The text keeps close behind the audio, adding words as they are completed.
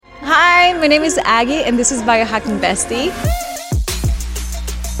my name is Aggie, and this is Biohacking Bestie.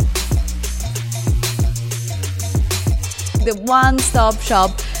 The one-stop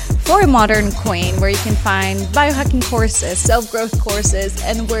shop for a modern queen, where you can find biohacking courses, self-growth courses,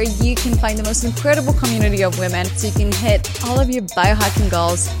 and where you can find the most incredible community of women so you can hit all of your biohacking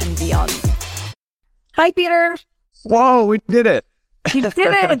goals and beyond. Hi, Peter. Whoa, we did it. You did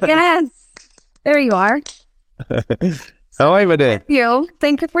it, yes. There you are. How are you today?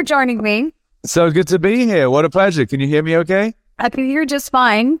 Thank you for joining me. So good to be here. What a pleasure. Can you hear me okay? I can hear just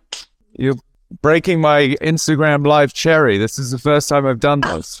fine. You're breaking my Instagram live cherry. This is the first time I've done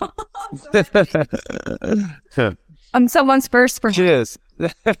this. I'm someone's first for Cheers.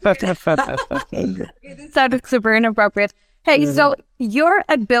 It sounded super inappropriate. Hey, so your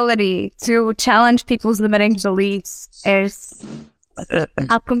ability to challenge people's limiting beliefs is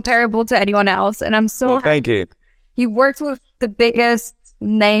not comparable to anyone else. And I'm so Well, thank you. You worked with the biggest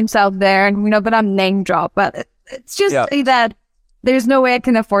names out there, and we know that I'm name drop, but it's just that there's no way I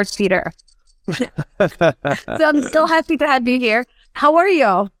can afford Peter. So I'm still happy to have you here. How are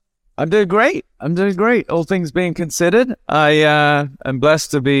you? I'm doing great. All things being considered. I am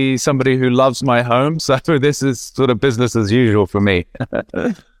blessed to be somebody who loves my home. So this is sort of business as usual for me.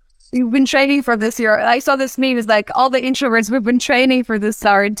 You've been training for this year. I saw this meme. It's like all the introverts, we've been training for this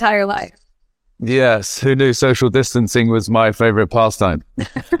our entire life. Yes. Who knew social distancing was my favorite pastime?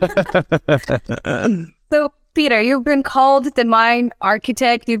 So, Peter, you've been called the mind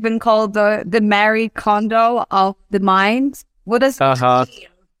architect. You've been called the Marie Kondo of the mind. What does that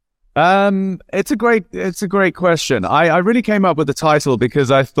mean? It's a great question. I really came up with the title because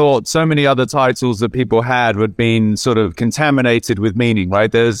I thought so many other titles that people had would been sort of contaminated with meaning,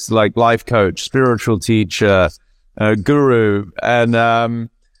 right? There's like life coach, spiritual teacher, guru, and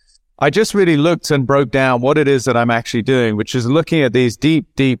I just really looked and broke down what it is that I'm actually doing, which is looking at these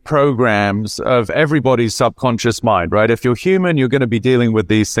deep programs of everybody's subconscious mind, right? If you're human, you're going to be dealing with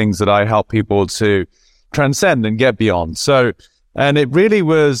these things that I help people to transcend and get beyond. So, and it really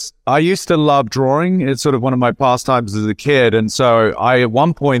was, I used to love drawing. It's sort of one of my pastimes as a kid. And so I, at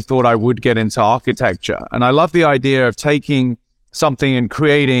one point, thought I would get into architecture. And I love the idea of taking something and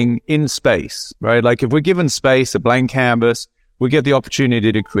creating in space, right? Like if we're given space, a blank canvas, we get the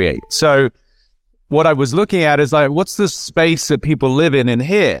opportunity to create. So what I was looking at is like, what's the space that people live in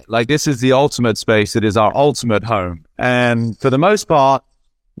here? Like this is the ultimate space. It is our ultimate home. And for the most part,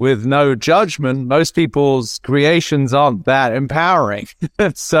 with no judgment, most people's creations aren't that empowering.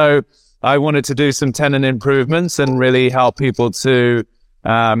 So I wanted to do some tenant improvements and really help people to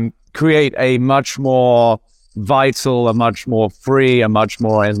create a much more vital, a much more free, a much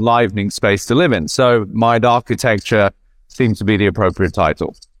more enlivening space to live in. So mind architecture seems to be the appropriate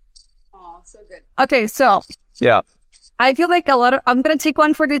title. Oh, so good. Okay, so yeah, I feel like I'm going to take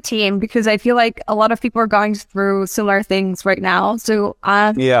one for the team because I feel like a lot of people are going through similar things right now. So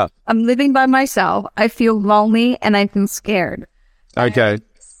I'm living by myself. I feel lonely and I feel scared. Okay. And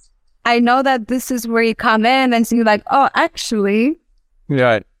I know that this is where you come in and see like, oh, actually.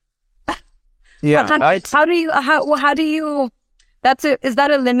 Right. Yeah. How do you, is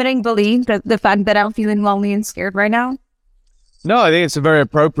that a limiting belief, that the fact that I'm feeling lonely and scared right now? No, I think it's a very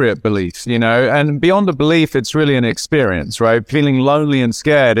appropriate belief, and beyond the belief, it's really an experience, right? Feeling lonely and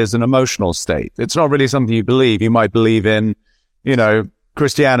scared is an emotional state. It's not really something you believe. You might believe in,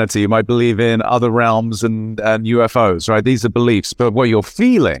 Christianity. You might believe in other realms and UFOs, right? These are beliefs, but what you're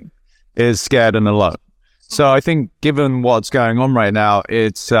feeling is scared and alone. So I think given what's going on right now,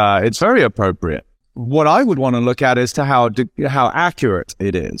 it's very appropriate. What I would want to look at is to how accurate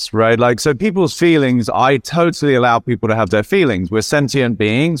it is, right? Like, so people's feelings, I totally allow people to have their feelings. We're sentient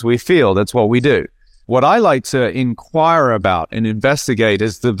beings. We feel. That's what we do. What I like to inquire about and investigate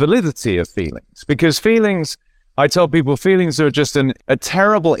is the validity of feelings, because feelings, I tell people, feelings are just a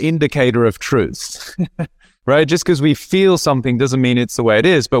terrible indicator of truth, right? Just because we feel something doesn't mean it's the way it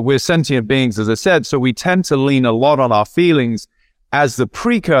is, but we're sentient beings, as I said. So we tend to lean a lot on our feelings as the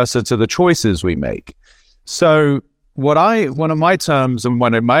precursor to the choices we make. So one of my terms and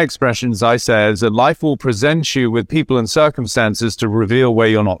one of my expressions I say is that life will present you with people and circumstances to reveal where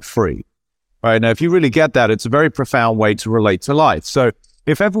you're not free. Right? Now, if you really get that, it's a very profound way to relate to life. So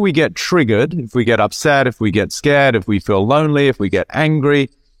if ever we get triggered, if we get upset, if we get scared, if we feel lonely, if we get angry,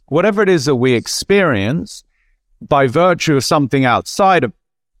 whatever it is that we experience by virtue of something outside of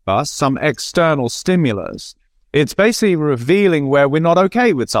us, some external stimulus, it's basically revealing where we're not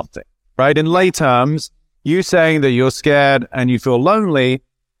okay with something, right? In lay terms, you saying that you're scared and you feel lonely,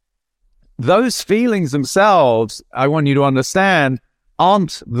 those feelings themselves, I want you to understand,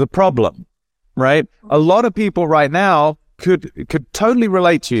 aren't the problem, right? A lot of people right now could totally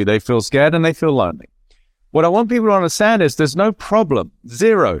relate to you. They feel scared and they feel lonely. What I want people to understand is there's no problem,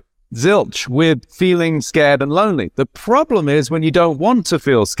 zero, zilch, with feeling scared and lonely. The problem is when you don't want to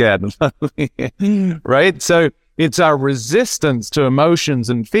feel scared and lonely, right? So it's our resistance to emotions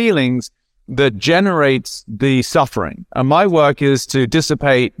and feelings that generates the suffering. And my work is to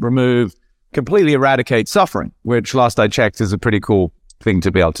dissipate, remove, completely eradicate suffering, which last I checked is a pretty cool thing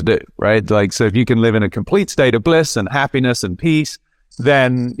to be able to do, right? Like, so if you can live in a complete state of bliss and happiness and peace,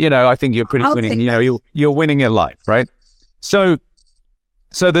 then, I think you're pretty winning, you're winning in life, right? So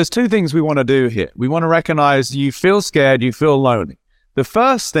there's two things we want to do here. We want to recognize you feel scared, you feel lonely. The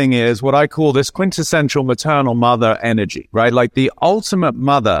first thing is what I call this quintessential maternal mother energy, right? Like the ultimate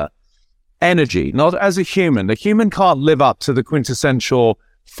mother energy, not as a human. The human can't live up to the quintessential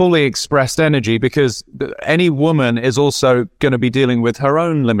fully expressed energy because any woman is also going to be dealing with her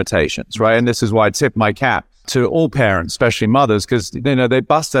own limitations, right? And this is why I tip my cap to all parents, especially mothers, because, they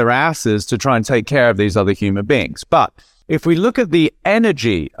bust their asses to try and take care of these other human beings. But if we look at the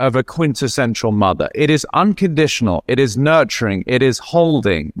energy of a quintessential mother, it is unconditional, it is nurturing, it is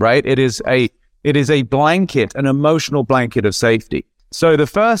holding, right? It is a blanket, an emotional blanket of safety. So the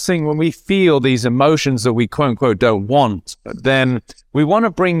first thing when we feel these emotions that we quote unquote don't want, then we want to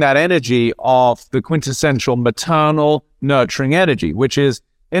bring that energy of the quintessential maternal nurturing energy, which is,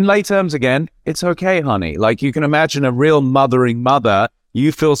 in lay terms again, it's okay, honey. Like you can imagine a real mothering mother.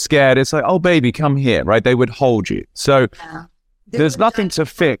 You feel scared. It's like, oh, baby, come here, right? They would hold you. So there's nothing to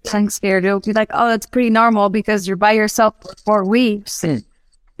fix. I'm scared. It'll be like, oh, that's pretty normal because you're by yourself for 4 weeks.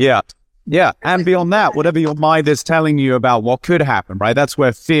 Yeah. Yeah. And beyond that, whatever your mind is telling you about what could happen, right? That's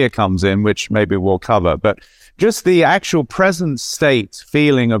where fear comes in, which maybe we'll cover. But just the actual present state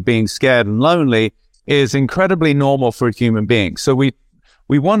feeling of being scared and lonely is incredibly normal for a human being. So we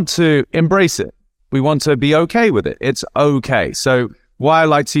want to embrace it. We want to be okay with it. It's okay. So why I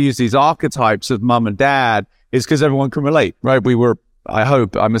like to use these archetypes of mum and dad is because everyone can relate, right?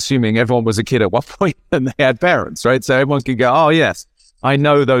 I'm assuming everyone was a kid at one point and they had parents, right? So everyone can go, oh yes, I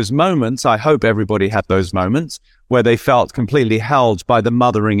know those moments. I hope everybody had those moments where they felt completely held by the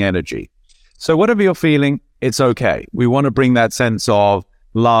mothering energy. So whatever you're feeling, it's okay. We want to bring that sense of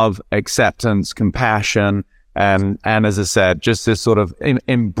love, acceptance, compassion, and as I said, just this sort of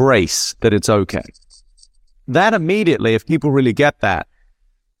embrace that it's okay. That immediately, if people really get that,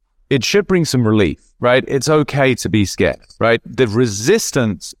 it should bring some relief, right? It's okay to be scared, right? The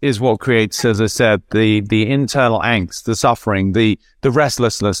resistance is what creates, as I said, the internal angst, the suffering, the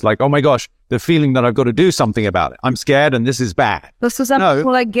restlessness, like, oh my gosh, the feeling that I've got to do something about it. I'm scared and this is bad. So some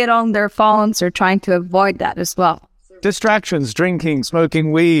people get on their phones or trying to avoid that as well. Distractions, drinking,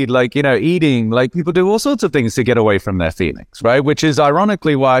 smoking weed, eating, people do all sorts of things to get away from their feelings, right? Which is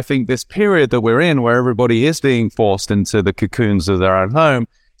ironically why I think this period that we're in, where everybody is being forced into the cocoons of their own home,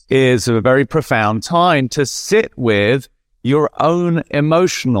 is a very profound time to sit with your own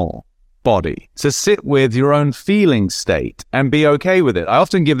emotional body, to sit with your own feeling state and be okay with it. I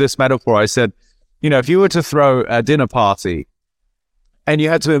often give this metaphor. I said, if you were to throw a dinner party and you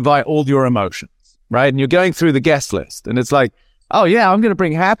had to invite all your emotions, right? And you're going through the guest list and it's like, oh yeah, I'm going to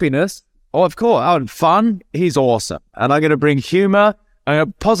bring happiness. Oh, of course. Oh, and fun. He's awesome. And I'm going to bring humor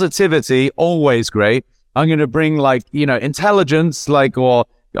and positivity. Always great. I'm going to bring intelligence,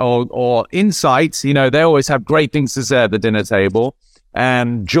 or insights. They always have great things to say at the dinner table.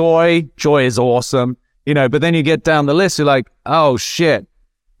 And joy is awesome. But then you get down the list, you're like, oh shit,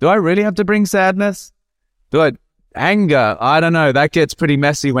 do I really have to bring sadness? Anger? I don't know. That gets pretty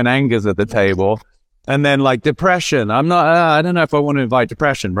messy when anger's at the table. And then depression. I don't know if I want to invite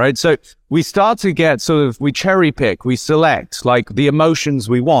depression, right? So we start to get we cherry pick, we select the emotions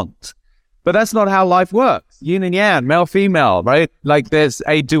we want. But that's not how life works. Yin and yang, male, female, right? There's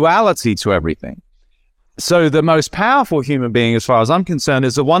a duality to everything. So the most powerful human being, as far as I'm concerned,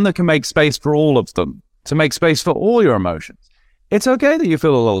 is the one that can make space for all of them, to make space for all your emotions. It's okay that you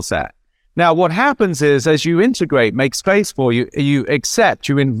feel a little sad. Now, what happens is as you integrate, make space for you accept,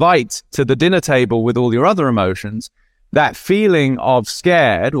 you invite to the dinner table with all your other emotions, that feeling of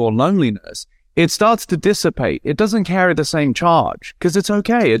scared or loneliness, it starts to dissipate. It doesn't carry the same charge because it's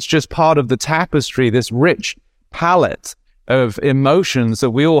okay. It's just part of the tapestry, this rich palette of emotions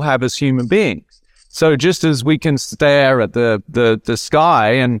that we all have as human beings. So just as we can stare at the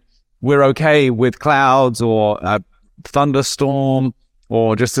sky and we're okay with clouds or a thunderstorm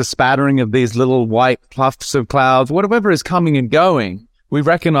or just a spattering of these little white puffs of clouds, whatever is coming and going, we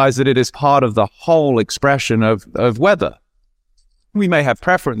recognize that it is part of the whole expression of weather. We may have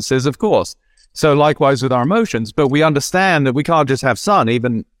preferences, of course. So likewise with our emotions, but we understand that we can't just have sun.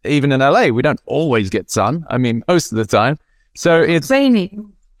 Even in LA, we don't always get sun. I mean, most of the time. So it's rainy.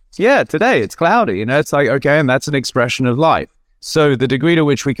 Yeah, today it's cloudy. It's like, okay, and that's an expression of life. So the degree to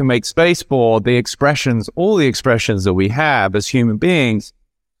which we can make space for the expressions, all the expressions that we have as human beings,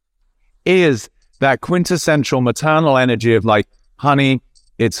 is that quintessential maternal energy of like, honey,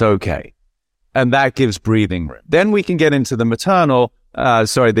 it's okay. And that gives breathing room. Then we can get into the paternal,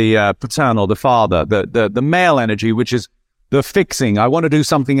 the father, the male energy, which is the fixing. I want to do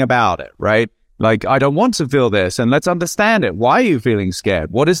something about it, right? Like, I don't want to feel this, and let's understand it. Why are you feeling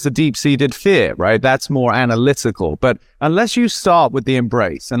scared? What is the deep-seated fear, right? That's more analytical. But unless you start with the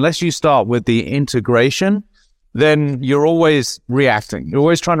embrace, unless you start with the integration, then you're always reacting. You're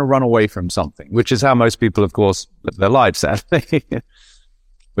always trying to run away from something, which is how most people, of course, live their lives, sadly.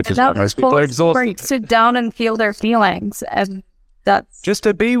 Which is why most people are exhausted. Sit down and feel their feelings, and that's just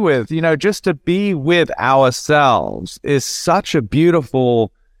to be with, just to be with ourselves is such a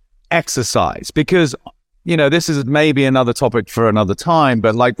beautiful exercise, because this is maybe another topic for another time,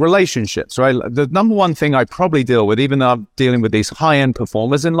 but like relationships, right? The number one thing I probably deal with, even though I'm dealing with these high-end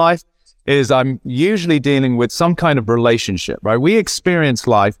performers in life, is I'm usually dealing with some kind of relationship, right? We experience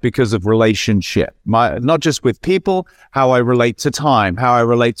life because of relationship, not just with people, how I relate to time, how I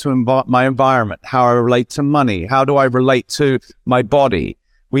relate to my environment, how I relate to money, how do I relate to my body.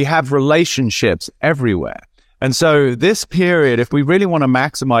 We have relationships everywhere. And so this period, if we really want to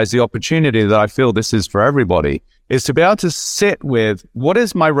maximize the opportunity that I feel this is for everybody, is to be able to sit with what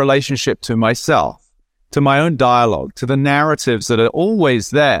is my relationship to myself, to my own dialogue, to the narratives that are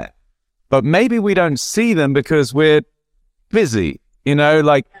always there. But maybe we don't see them because we're busy.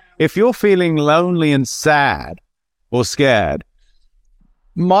 Like if you're feeling lonely and sad or scared,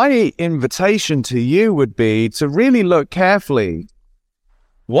 my invitation to you would be to really look carefully.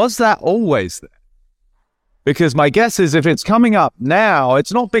 Was that always there? Because my guess is if it's coming up now,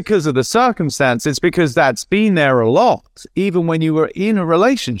 it's not because of the circumstance. It's because that's been there a lot, even when you were in a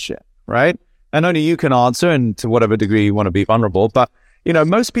relationship, right? And only you can answer, and to whatever degree you want to be vulnerable. But,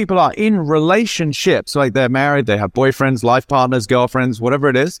 most people are in relationships, like they're married, they have boyfriends, life partners, girlfriends, whatever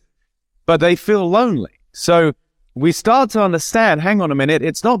it is, but they feel lonely. So we start to understand, hang on a minute,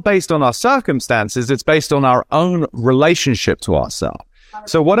 it's not based on our circumstances, it's based on our own relationship to ourselves.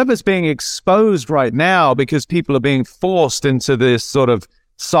 So whatever's being exposed right now, because people are being forced into this sort of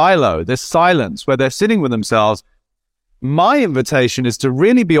silo, this silence where they're sitting with themselves, my invitation is to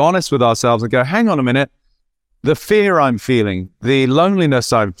really be honest with ourselves and go, hang on a minute, the fear I'm feeling, the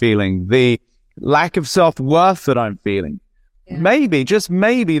loneliness I'm feeling, the lack of self-worth that I'm feeling, maybe, just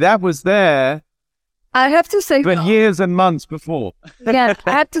maybe that was there. I have to say, for years and months before. Yeah,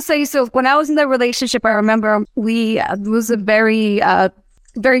 I have to say, so when I was in that relationship, I remember it was a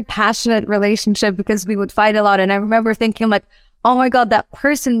very passionate relationship because we would fight a lot. And I remember thinking like, oh my God, that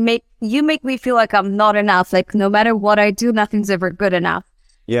person make me feel like I'm not enough. Like no matter what I do, nothing's ever good enough.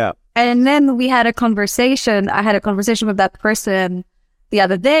 Yeah. And then we had a conversation. I had a conversation with that person the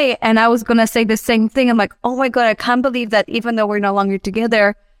other day, and I was going to say the same thing. I'm like, oh my God, I can't believe that even though we're no longer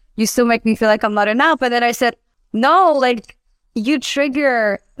together, you still make me feel like I'm not enough. And then I said, no, like you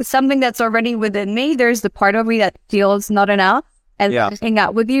trigger something that's already within me. There's the part of me that feels not enough. And hang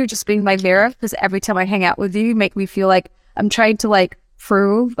out with you, just being my mirror, because every time I hang out with you, you make me feel like I'm trying to like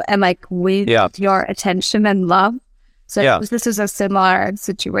prove and like win your attention and love. So this is a similar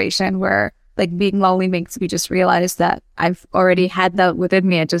situation where like being lonely makes me just realize that I've already had that within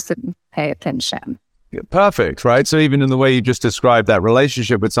me. I just didn't pay attention. Perfect, right? So even in the way you just described that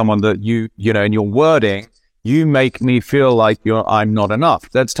relationship with someone that you know, in your wording, you make me feel like I'm not enough.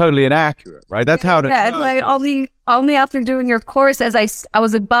 That's totally inaccurate, right? That's how it is. Yeah, like only after doing your course, as I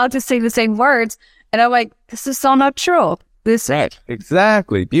was about to say the same words, and I'm like, this is so not true. This is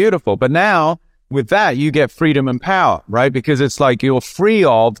exactly beautiful. But now with that, you get freedom and power, right? Because it's like you're free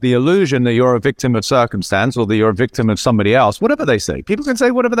of the illusion that you're a victim of circumstance or that you're a victim of somebody else, whatever they say. People can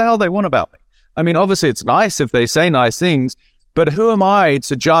say whatever the hell they want about me. I mean, obviously it's nice if they say nice things, but who am I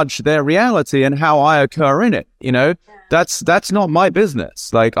to judge their reality and how I occur in it? That's not my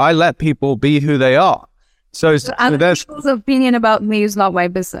business. Like I let people be who they are. So other people's opinion about me is not my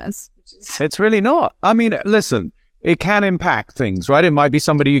business. It's really not. I mean, listen, it can impact things, right? It might be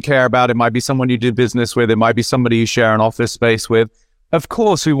somebody you care about. It might be someone you do business with. It might be somebody you share an office space with. Of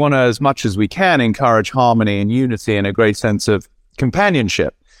course, we want to, as much as we can, encourage harmony and unity and a great sense of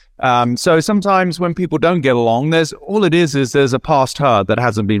companionship. So sometimes when people don't get along, there's a past hurt that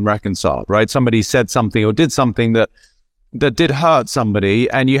hasn't been reconciled, right? Somebody said something or did something that did hurt somebody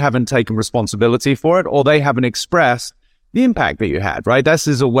and you haven't taken responsibility for it, or they haven't expressed the impact that you had, right? This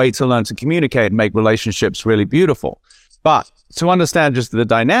is a way to learn to communicate and make relationships really beautiful. But to understand just the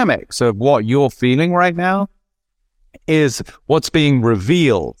dynamics of what you're feeling right now, is what's being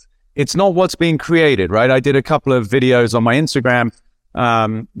revealed. It's not what's being created, right? I did a couple of videos on my Instagram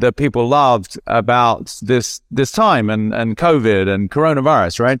that people loved about this time and COVID and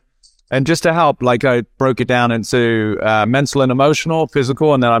coronavirus, right? And just to help, like I broke it down into mental and emotional,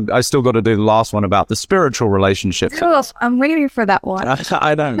 physical, and then I still got to do the last one about the spiritual relationship. Cool. I'm waiting for that one.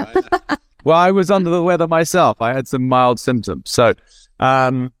 I know. Well, I was under the weather myself. I had some mild symptoms, so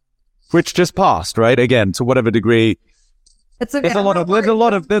which just passed, right? Again, to whatever degree. It's okay. There's a lot of. Like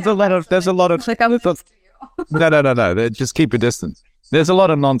I'm No. Just keep a distance. There's a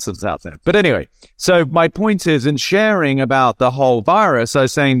lot of nonsense out there. But anyway, so my point is, in sharing about the whole virus, I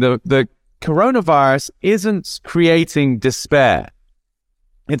was saying the coronavirus isn't creating despair.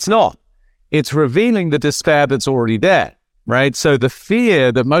 It's not. It's revealing the despair that's already there, right? So the fear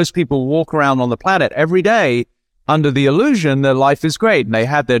that most people walk around on the planet every day under the illusion that life is great and they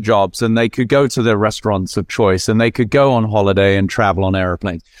had their jobs and they could go to their restaurants of choice and they could go on holiday and travel on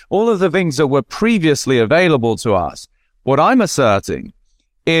airplanes. All of the things that were previously available to us. What I'm asserting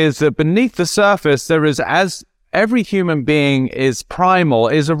is that beneath the surface, there is, as every human being is primal,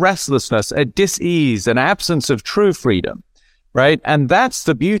 is a restlessness, a dis-ease, an absence of true freedom, right? And that's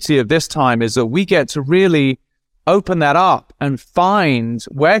the beauty of this time, is that we get to really open that up and find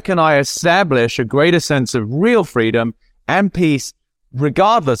where can I establish a greater sense of real freedom and peace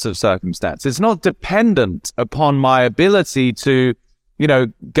regardless of circumstance. It's not dependent upon my ability to,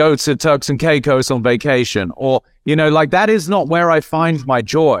 go to Turks and Caicos on vacation or, like that is not where I find my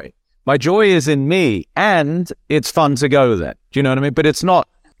joy. My joy is in me and it's fun to go there. Do you know what I mean? But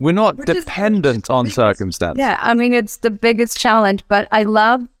we're not dependent on circumstance. Yeah. I mean, it's the biggest challenge, but I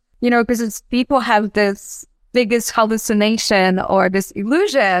love, because people have this biggest hallucination or this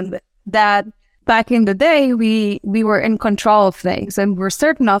illusion that back in the day, we were in control of things and we're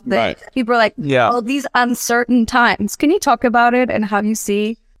certain of things. Right. People are like, these uncertain times. Can you talk about it and how you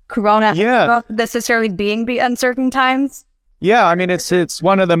see Corona not necessarily being the uncertain times? Yeah, I mean, it's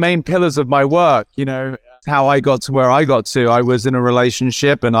one of the main pillars of my work, how I got to where I got to. I was in a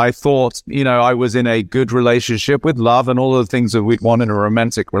relationship and I thought, I was in a good relationship with love and all of the things that we'd want in a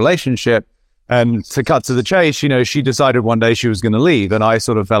romantic relationship. And to cut to the chase, she decided one day she was going to leave and I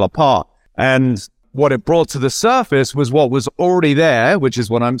sort of fell apart. And what it brought to the surface was what was already there, which is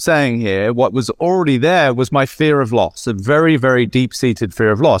what I'm saying here. What was already there was my fear of loss, a very, very deep-seated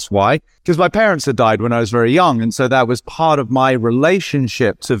fear of loss. Why? Because my parents had died when I was very young. And so that was part of my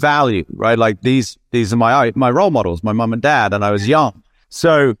relationship to value, right? Like these are my role models, my mom and dad, and I was young.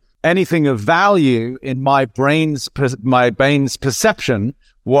 So anything of value in my brain's perception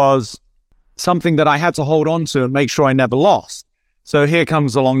was something that I had to hold on to and make sure I never lost. So here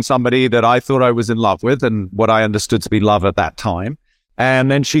comes along somebody that I thought I was in love with and what I understood to be love at that time. And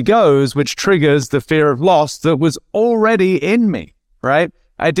then she goes, which triggers the fear of loss that was already in me, right?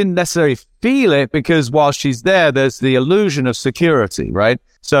 I didn't necessarily feel it because while she's there, there's the illusion of security, right?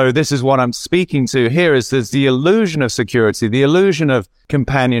 So this is what I'm speaking to here is there's the illusion of security, the illusion of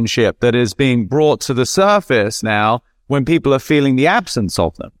companionship that is being brought to the surface now when people are feeling the absence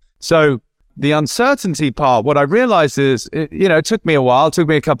of them. So the uncertainty part, what I realized is, it took me a while. It took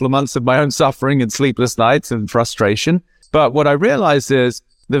me a couple of months of my own suffering and sleepless nights and frustration. But what I realized is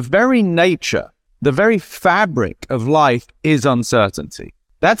the very nature, the very fabric of life is uncertainty.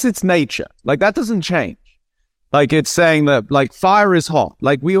 That's its nature. Like that doesn't change. Like it's saying that like fire is hot.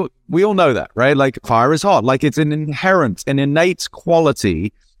 Like we all know that, right? Like fire is hot. Like it's an inherent, an innate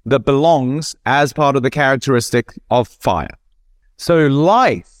quality that belongs as part of the characteristic of fire. So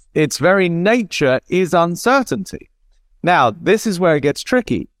life, its very nature is uncertainty. Now, this is where it gets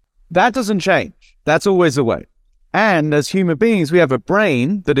tricky. That doesn't change. That's always the way. And as human beings, we have a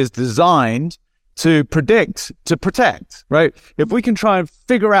brain that is designed to predict, to protect, right? If we can try and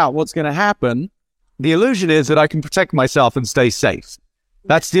figure out what's going to happen, the illusion is that I can protect myself and stay safe.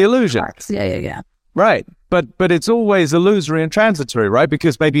 That's the illusion. Yeah. Right. But it's always illusory and transitory, right?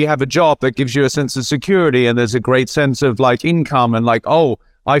 Because maybe you have a job that gives you a sense of security and there's a great sense of like income and like, oh,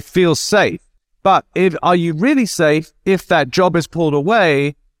 I feel safe. But are you really safe if that job is pulled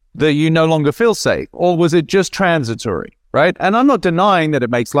away that you no longer feel safe? Or was it just transitory, right? And I'm not denying that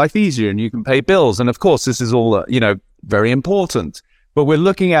it makes life easier and you can pay bills. And of course, this is all, very important. But we're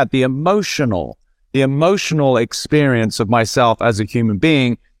looking at the emotional experience of myself as a human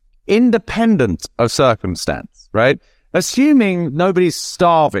being, independent of circumstance, right? Assuming nobody's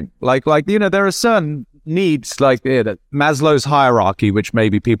starving. Like, there are certain needs like Maslow's hierarchy, which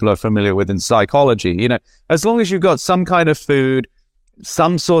maybe people are familiar with in psychology. As long as you've got some kind of food,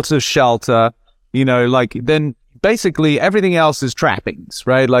 some sort of shelter, then basically everything else is trappings,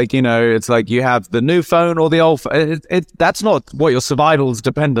 right? Like, it's like you have the new phone or the old phone. That's not what your survival is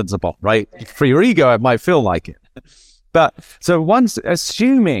dependent upon, right? For your ego, it might feel like it. But so once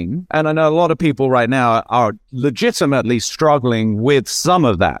assuming, and I know a lot of people right now are legitimately struggling with some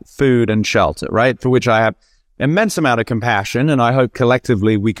of that, food and shelter, right? For which I have immense amount of compassion, and I hope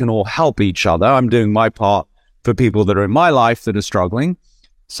collectively we can all help each other. I'm doing my part for people that are in my life that are struggling.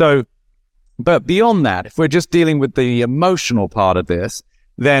 So, but beyond that, if we're just dealing with the emotional part of this,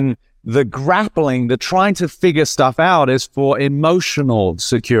 then the grappling, the trying to figure stuff out is for emotional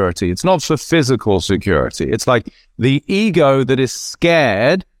security. It's not for physical security. It's like the ego that is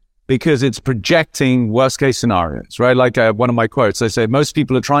scared because it's projecting worst case scenarios, right? Like one of my quotes, I say, most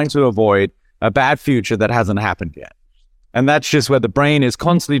people are trying to avoid a bad future that hasn't happened yet. And that's just where the brain is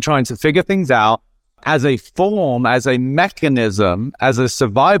constantly trying to figure things out as a form, as a mechanism, as a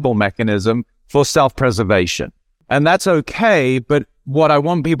survival mechanism for self-preservation. And that's okay, but what I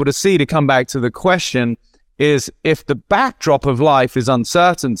want people to see, to come back to the question, is if the backdrop of life is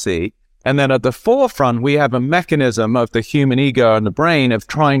uncertainty, and then at the forefront we have a mechanism of the human ego and the brain of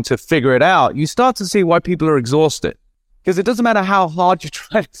trying to figure it out, you start to see why people are exhausted. Because it doesn't matter how hard you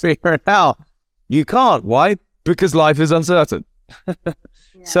try to figure it out, you can't. Why? Because life is uncertain.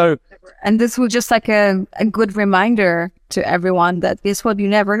 So, and this was just like a good reminder to everyone that this what you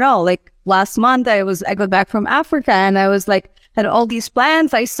never know. Like last month, I got back from Africa, and I was like, had all these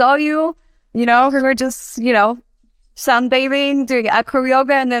plans. I saw you, we were just, sunbathing, doing acro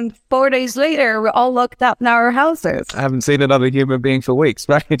yoga, and then 4 days later, we're all locked up in our houses. I haven't seen another human being for weeks,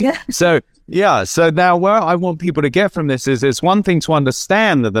 right? Yeah. So now where I want people to get from this is it's one thing to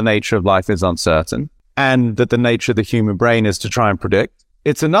understand that the nature of life is uncertain and that the nature of the human brain is to try and predict.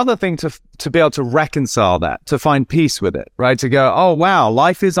 It's another thing to be able to reconcile that, to find peace with it, right? To go, oh, wow,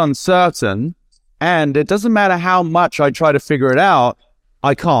 life is uncertain, and it doesn't matter how much I try to figure it out,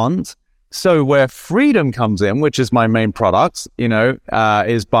 I can't. So where freedom comes in, which is my main product,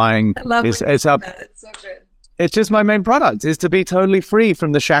 is buying, it's up. It's so good. It's just my main product is to be totally free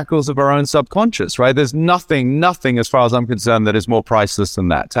from the shackles of our own subconscious, right? There's nothing as far as I'm concerned that is more priceless than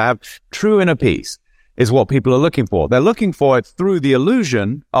that. To have true inner peace is what people are looking for. They're looking for it through the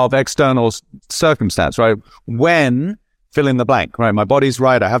illusion of external circumstance, right? When fill in the blank, right? My body's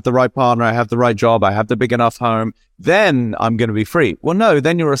right. I have the right partner. I have the right job. I have the big enough home. Then I'm going to be free. Well, no,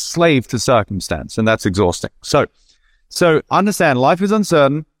 then you're a slave to circumstance, and that's exhausting. So understand life is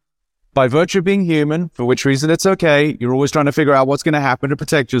uncertain by virtue of being human, for which reason it's okay. You're always trying to figure out what's going to happen to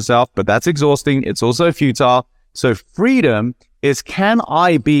protect yourself, but that's exhausting. It's also futile. So freedom is, can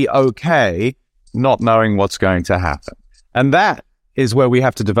I be okay not knowing what's going to happen? And that is where we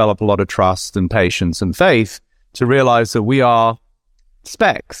have to develop a lot of trust and patience and faith to realize that we are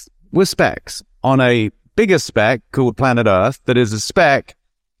specks. We're specks on a bigger speck called planet Earth that is a speck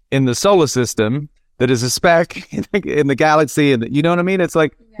in the solar system, that is a speck in the galaxy. And you know what I mean? It's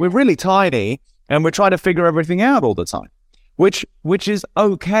like we're really tiny and we're trying to figure everything out all the time, which is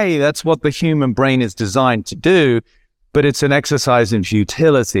okay. That's what the human brain is designed to do. But it's an exercise in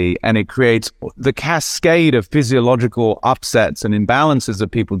futility, and it creates the cascade of physiological upsets and imbalances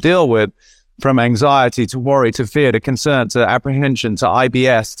that people deal with, from anxiety to worry to fear to concern to apprehension to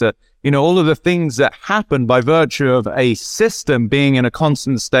IBS to, all of the things that happen by virtue of a system being in a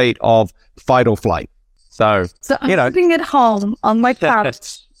constant state of fight or flight. So I'm sitting at home on my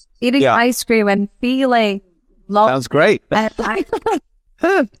couch, eating ice cream and feeling love. Sounds great. And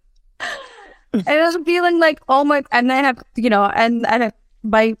I was feeling like, oh my, and I have, and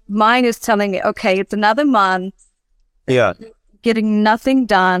my mind is telling me, okay, it's another month. Yeah. Getting nothing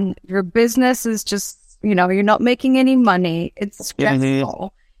done. Your business is just, you're not making any money. It's stressful. Mm-hmm.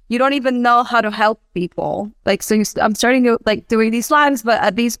 You don't even know how to help people. Like, so I'm starting to doing these lives, but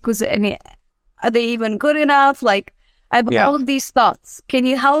at least, are they even good enough? Like, I have all of these thoughts. Can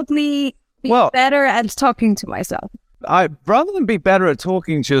you help me be better at talking to myself? Rather than be better at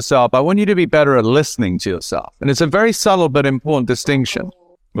talking to yourself, I want you to be better at listening to yourself. And it's a very subtle but important distinction.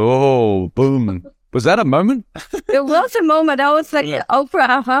 Oh, boom. Was that a moment? It was a moment. I was like, the Oprah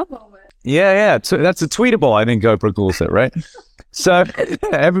aha moment. Yeah. So that's a tweetable, I think Oprah calls it, right? So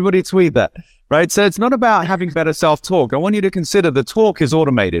everybody tweet that, right? So it's not about having better self-talk. I want you to consider the talk is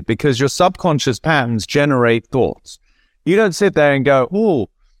automated because your subconscious patterns generate thoughts. You don't sit there and go, oh,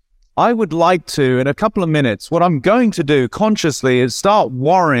 I would like to, in a couple of minutes, what I'm going to do consciously is start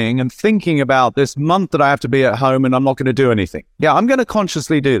worrying and thinking about this month that I have to be at home and I'm not going to do anything. Yeah, I'm going to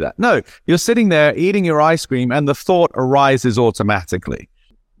consciously do that. No, you're sitting there eating your ice cream and the thought arises automatically.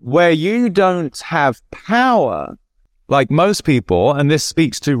 Where you don't have power like most people, and this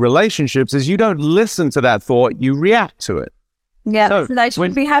speaks to relationships, is you don't listen to that thought, you react to it. Yeah, so I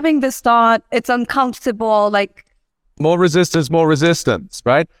should be having this thought, it's uncomfortable, like... More resistance,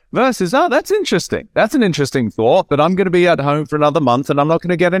 right? Versus, oh, that's interesting. That's an interesting thought, but I'm going to be at home for another month and I'm not going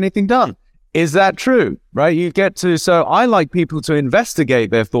to get anything done. Is that true, right? You get to, so I like people to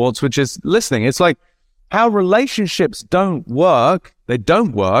investigate their thoughts, which is listening. It's like how relationships don't work. They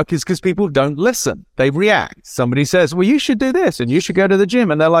don't work is because people don't listen. They react. Somebody says, well, you should do this and you should go to the gym.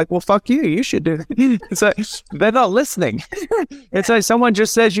 And they're like, well, fuck you. You should do it. So they're not listening. It's like someone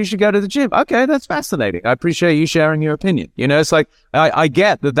just says you should go to the gym. Okay, that's fascinating. I appreciate you sharing your opinion. You know, it's like, I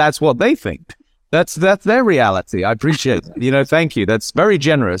get that that's what they think. That's their reality. I appreciate it. You know, thank you. That's very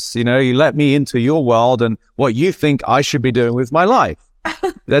generous. You know, you let me into your world and what you think I should be doing with my life.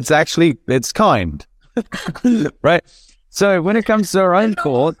 That's actually, it's kind. Right? So when it comes to our own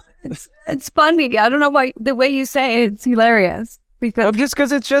thought, it's funny. I don't know why the way you say it's hilarious.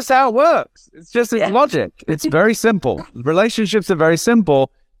 Because it's just how it works. It's just it's logic. It's very simple. Relationships are very simple,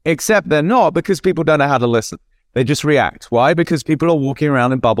 except they're not because people don't know how to listen. They just react. Why? Because people are walking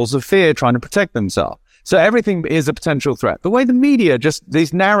around in bubbles of fear trying to protect themselves. So everything is a potential threat. The way the media, just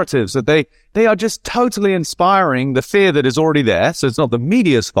these narratives that they are just totally inspiring the fear that is already there. So it's not the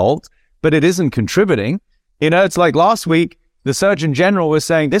media's fault, but it isn't contributing. You know, it's like last week, the Surgeon General was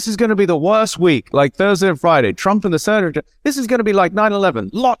saying, this is going to be the worst week, like Thursday and Friday. Trump and the Surgeon, this is going to be like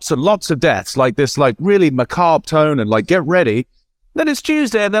 9/11. Lots and lots of deaths, like this, like really macabre tone and like, get ready. Then it's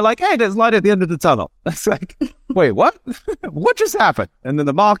Tuesday and they're like, hey, there's light at the end of the tunnel. It's like, wait, what? What just happened? And then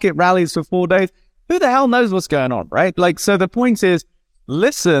the market rallies for 4 days. Who the hell knows what's going on, right? Like, so the point is,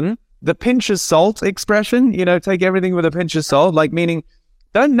 listen, the pinch of salt expression, you know, take everything with a pinch of salt, like meaning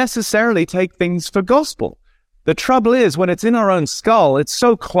don't necessarily take things for gospel. The trouble is when it's in our own skull, it's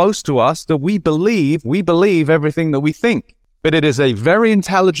so close to us that we believe everything that we think. But it is a very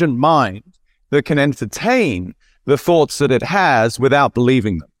intelligent mind that can entertain the thoughts that it has without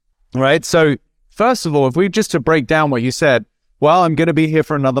believing them, right? So first of all, if we just to break down what you said, well, I'm going to be here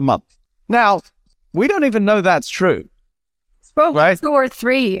for another month. Now, we don't even know that's true. Right? 2 or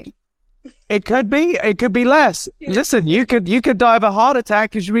 3. It could be less. Listen, you could die of a heart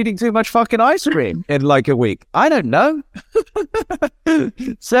attack because you're eating too much fucking ice cream in like a week. I don't know.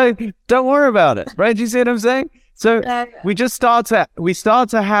 So don't worry about it, right? Do you see what I'm saying? So we just start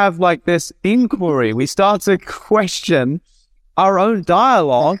to have like this inquiry. We start to question our own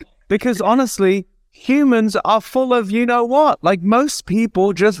dialogue because honestly, humans are full of, you know what? Like most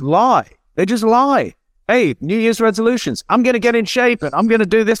people just lie. They just lie. Hey, New Year's resolutions. I'm going to get in shape and I'm going to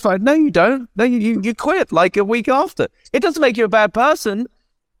do this. No, you don't. No, you quit like a week after. It doesn't make you a bad person,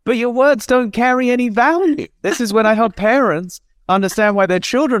 but your words don't carry any value. This is when I help parents understand why their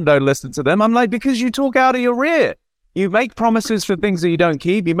children don't listen to them. I'm like, because you talk out of your rear. You make promises for things that you don't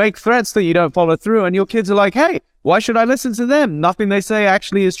keep. You make threats that you don't follow through. And your kids are like, hey, why should I listen to them? Nothing they say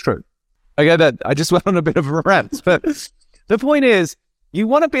actually is true. Okay, that I just went on a bit of a rant. But the point is, you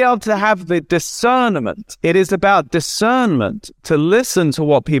want to be able to have the discernment. It is about discernment to listen to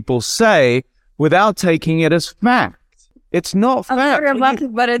what people say without taking it as fact. It's not fact. I'm sorry I'm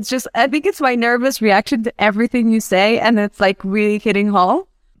laughing, but it's just, I think it's my nervous reaction to everything you say, and it's like really hitting home.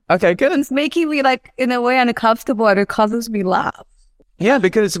 Okay, good. It's making me like, in a way, uncomfortable, and it causes me laugh. Yeah,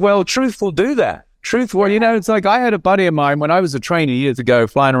 because, well, truth will do that. Truth will, you know, it's like I had a buddy of mine when I was a trainer years ago,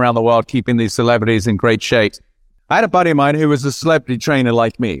 flying around the world, keeping these celebrities in great shape. I had a buddy of mine who was a celebrity trainer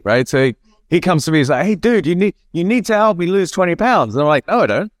like me, right? So he comes to me, he's like, hey, dude, you need to help me lose 20 pounds. And I'm like, no, I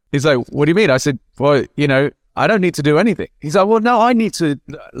don't. He's like, what do you mean? I said, well, you know, I don't need to do anything. He's like, well, no, I need to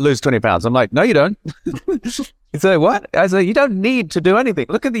lose 20 pounds. I'm like, no, you don't. He's like, what? I said, you don't need to do anything.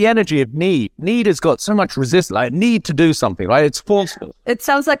 Look at the energy of need. Need has got so much resistance. I need to do something, right? It's forceful. It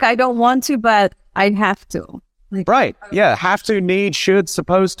sounds like I don't want to, but I have to. Like, right. Yeah. Have to, need, should,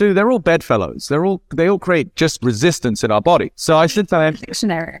 supposed to. They're all bedfellows. They all create just resistance in our body. So I said to him,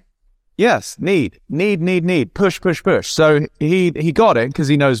 dictionary. Yes. Need. Push. So he got it because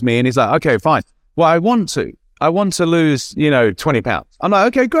he knows me and he's like, okay, fine. Well, I want to lose, 20 pounds. I'm like,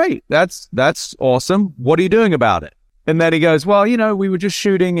 okay, great. That's awesome. What are you doing about it? And then he goes, well, we were just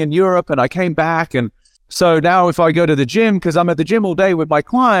shooting in Europe and I came back. And so now if I go to the gym, because I'm at the gym all day with my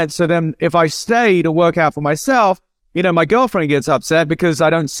clients, so then if I stay to work out for myself, my girlfriend gets upset because I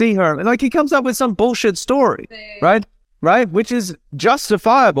don't see her. Like he comes up with some bullshit story, right? Which is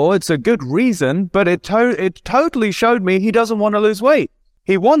justifiable. It's a good reason, but it totally showed me he doesn't want to lose weight.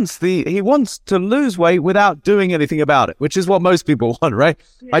 He wants to lose weight without doing anything about it, which is what most people want, right?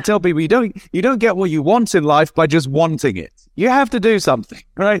 Yeah. I tell people you don't get what you want in life by just wanting it. You have to do something,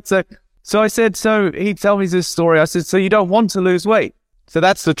 right? So So I said, so he tells me this story. I said, so you don't want to lose weight. So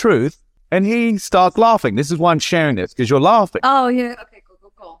that's the truth. And he starts laughing. This is why I'm sharing this, because you're laughing. Oh, yeah. Okay,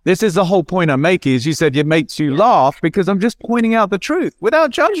 cool. This is the whole point I'm making, is you said it makes you laugh because I'm just pointing out the truth without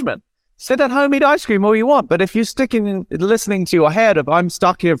judgment. Sit at home, eat ice cream all you want. But if you're listening to your head of I'm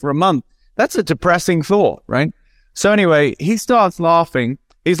stuck here for a month, that's a depressing thought, right? So anyway, he starts laughing.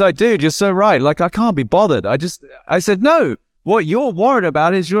 He's like, dude, you're so right. Like, I can't be bothered. I said, no, what you're worried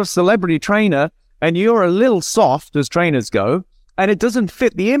about is you're a celebrity trainer and you're a little soft as trainers go, and it doesn't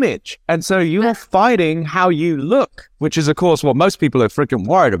fit the image. And so you're fighting how you look, which is, of course, what most people are freaking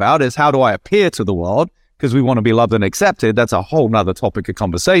worried about, is how do I appear to the world? Because we want to be loved and accepted. That's a whole nother topic of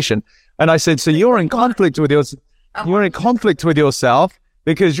conversation. And I said, so you're in conflict with yourself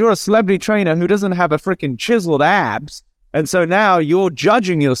because you're a celebrity trainer who doesn't have a freaking chiseled abs. And so now you're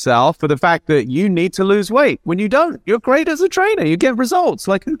judging yourself for the fact that you need to lose weight when you don't. You're great as a trainer. You get results.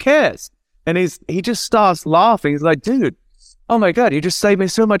 Like, who cares? And he just starts laughing. He's like, dude, oh my God, you just saved me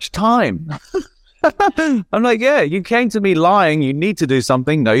so much time. I'm like, yeah, you came to me lying. You need to do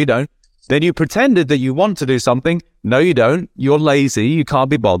something. No, you don't. Then you pretended that you want to do something. No, you don't. You're lazy. You can't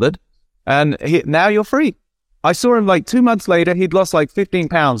be bothered. And now you're free. I saw him like 2 months later. He'd lost like 15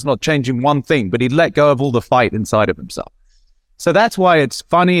 pounds, not changing one thing, but he'd let go of all the fight inside of himself. So that's why it's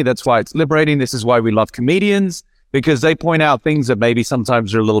funny. That's why it's liberating. This is why we love comedians, because they point out things that maybe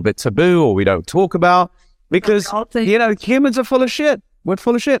sometimes are a little bit taboo or we don't talk about, because, you know, humans are full of shit. We're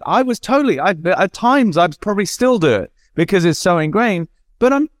full of shit. At times I'd probably still do it because it's so ingrained,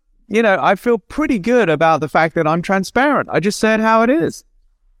 but I feel pretty good about the fact that I'm transparent. I just said how it is.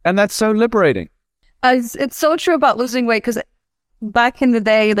 And that's so liberating. It's so true about losing weight, because back in the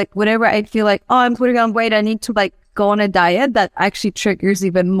day, like whenever I feel like, oh, I'm putting on weight, I need to like go on a diet, that actually triggers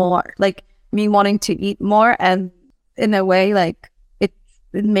even more, like me wanting to eat more. And in a way, like it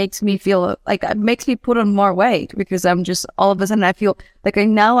makes me feel like it makes me put on more weight, because I'm just all of a sudden I feel like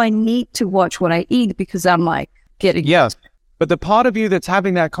now I need to watch what I eat because I'm like getting. Yes. But the part of you that's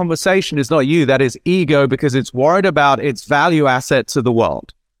having that conversation is not you. That is ego, because it's worried about its value asset to the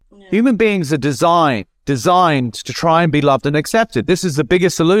world. Yeah. Human beings are designed to try and be loved and accepted. This is the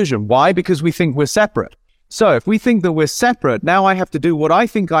biggest illusion. Why? Because we think we're separate. So if we think that we're separate, now I have to do what I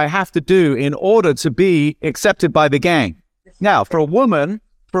think I have to do in order to be accepted by the gang. Now, for a woman,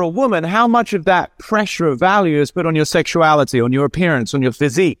 how much of that pressure of value is put on your sexuality, on your appearance, on your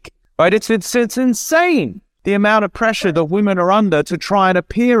physique, right? It's insane. The amount of pressure that women are under to try and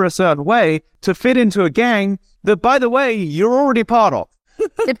appear a certain way to fit into a gang that, by the way, you're already part of.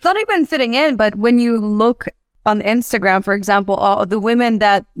 It's not even fitting in, but when you look on Instagram, for example, all the women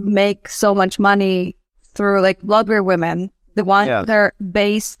that make so much money through like blogger women, the ones that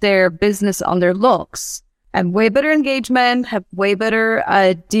base their business on their looks, and way better engagement, have way better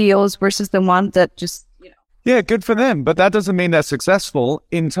deals versus the ones that just, Yeah, good for them. But that doesn't mean they're successful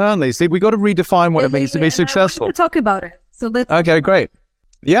internally. See, we got to redefine what it means to be successful. I want to talk about it. Okay, great.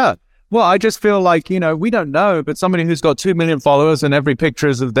 Yeah. Well, I just feel like, we don't know, but somebody who's got 2 million followers and every picture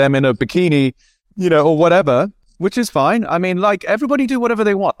is of them in a bikini, or whatever, which is fine. I mean, like, everybody do whatever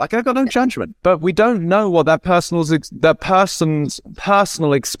they want. Like, I've got no judgment, but we don't know what that person's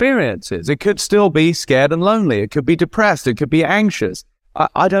personal experience is. It could still be scared and lonely. It could be depressed. It could be anxious.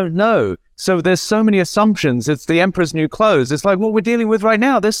 I don't know. So there's so many assumptions. It's the emperor's new clothes. It's like what we're dealing with right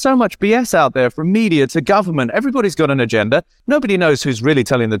now. There's so much BS out there, from media to government. Everybody's got an agenda. Nobody knows who's really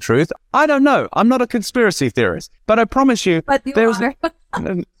telling the truth. I don't know. I'm not a conspiracy theorist, but I promise you,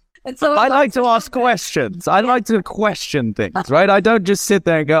 So I like to ask questions. I like to question things, right? I don't just sit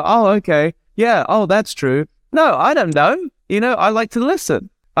there and go, oh, okay. Yeah. Oh, that's true. No, I don't know. I like to listen.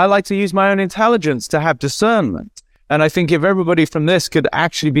 I like to use my own intelligence to have discernment. And I think if everybody from this could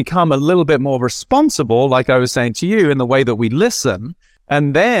actually become a little bit more responsible, like I was saying to you, in the way that we listen,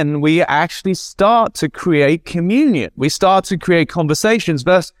 and then we actually start to create communion. We start to create conversations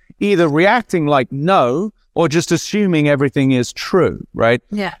versus either reacting like no, or just assuming everything is true, right?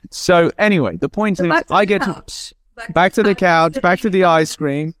 Yeah. So anyway, the point is, I get back to the couch, back to the ice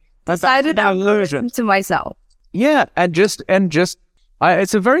cream. Decided to listen to myself. Yeah, and just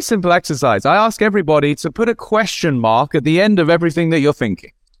it's a very simple exercise. I ask everybody to put a question mark at the end of everything that you're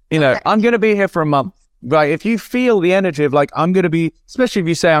thinking. I'm going to be here for a month, right? If you feel the energy of like, I'm going to be, especially if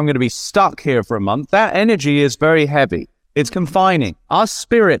you say I'm going to be stuck here for a month, that energy is very heavy. It's confining. Our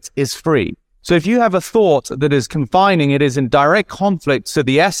spirit is free. So if you have a thought that is confining, it is in direct conflict to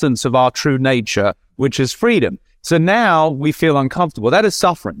the essence of our true nature, which is freedom. So now we feel uncomfortable. That is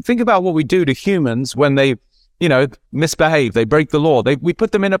suffering. Think about what we do to humans when they misbehave, they break the law. We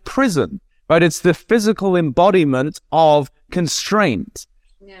put them in a prison, right? It's the physical embodiment of constraint.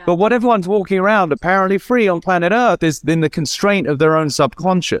 But what everyone's walking around apparently free on planet Earth is in the constraint of their own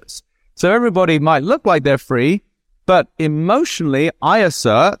subconscious. So everybody might look like they're free, but emotionally, I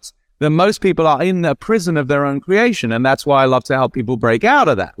assert that most people are in the prison of their own creation. And that's why I love to help people break out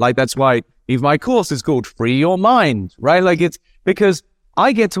of that. Like, that's why even my course is called Free Your Mind, right? Like, it's because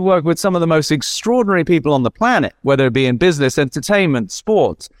I get to work with some of the most extraordinary people on the planet, whether it be in business, entertainment,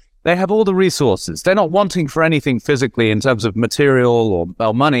 sports. They have all the resources. They're not wanting for anything physically in terms of material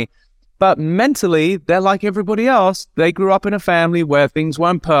or money, but mentally, they're like everybody else. They grew up in a family where things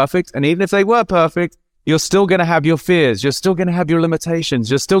weren't perfect. And even if they were perfect, you're still going to have your fears. You're still going to have your limitations.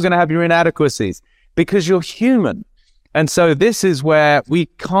 You're still going to have your inadequacies because you're human. And so this is where we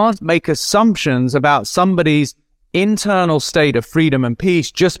can't make assumptions about somebody's internal state of freedom and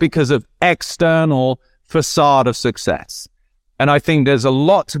peace just because of external facade of success. And I think there's a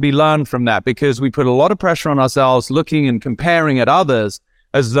lot to be learned from that because we put a lot of pressure on ourselves looking and comparing at others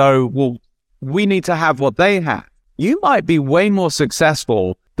as though, well, we need to have what they have. You might be way more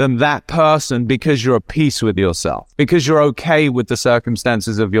successful than that person because you're at peace with yourself, because you're okay with the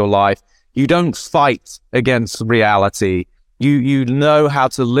circumstances of your life. You don't fight against reality. You know how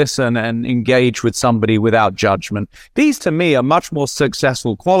to listen and engage with somebody without judgment. These, to me, are much more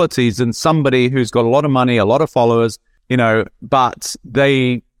successful qualities than somebody who's got a lot of money, a lot of followers, but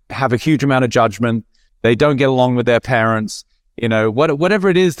they have a huge amount of judgment. They don't get along with their parents. Whatever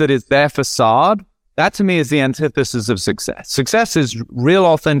it is that is their facade, that to me is the antithesis of success. Success is real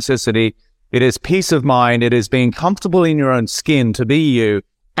authenticity. It is peace of mind. It is being comfortable in your own skin to be you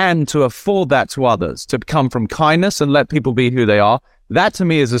and to afford that to others, to come from kindness and let people be who they are. That to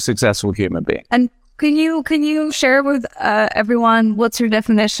me is a successful human being. And can you share with everyone what's your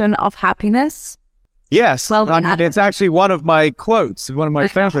definition of happiness? Yes, well, it's actually one of my quotes, one of my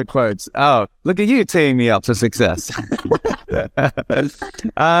favorite quotes. Oh, look at you teeing me up for success.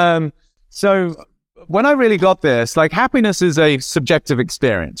 So when I really got this, like, happiness is a subjective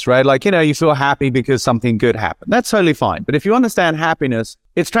experience, right? Like, you feel happy because something good happened. That's totally fine. But if you understand happiness,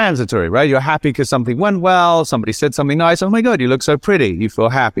 it's transitory, right? You're happy because something went well. Somebody said something nice. Oh my God, you look so pretty. You feel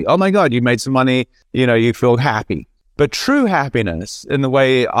happy. Oh my God, you made some money. You feel happy. But true happiness, in the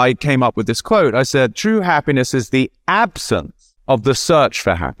way I came up with this quote, I said, true happiness is the absence of the search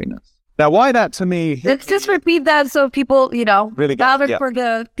for happiness. Now, why that to me... Let's just repeat that so people, really gather for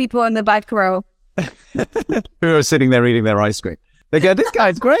the people in the back row. Who are sitting there eating their ice cream. They go, this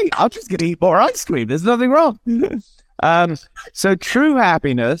guy's great. I'm just going to eat more ice cream. There's nothing wrong. So true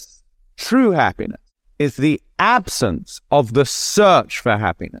happiness is the absence of the search for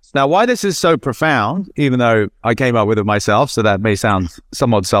happiness. Now, why this is so profound, even though I came up with it myself, so that may sound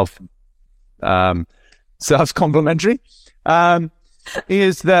somewhat self-complimentary,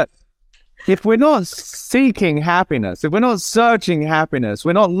 is that if we're not seeking happiness, if we're not searching happiness,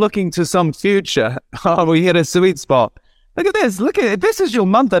 we're not looking to some future, we hit a sweet spot. Look at this. This is your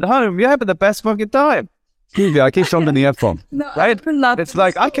month at home. You're having the best fucking time. Excuse me, I keep showing the F-bomb. No, right? It's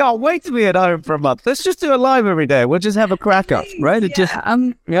like, I can't wait to be at home for a month. Let's just do it live every day. We'll just have a crack up, right?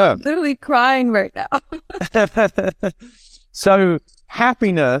 I'm literally crying right now. So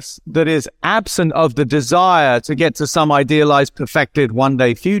happiness that is absent of the desire to get to some idealized, perfected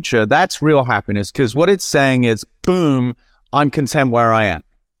one-day future, that's real happiness, because what it's saying is, boom, I'm content where I am.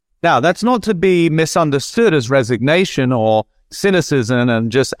 Now, that's not to be misunderstood as resignation or cynicism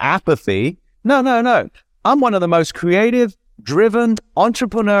and just apathy. No. I'm one of the most creative, driven,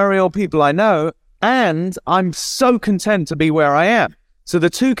 entrepreneurial people I know, and I'm so content to be where I am. So the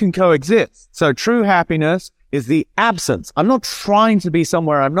two can coexist. So true happiness is the absence. I'm not trying to be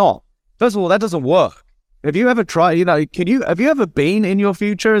somewhere I'm not. First of all, that doesn't work. Have you ever tried, have you ever been in your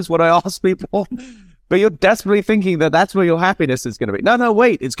future is what I ask people? But you're desperately thinking that that's where your happiness is going to be. No,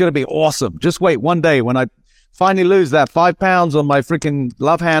 wait, it's going to be awesome. Just wait one day when I finally lose that 5 pounds on my freaking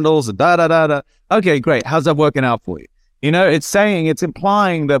love handles and da. Okay, great. How's that working out for you? It's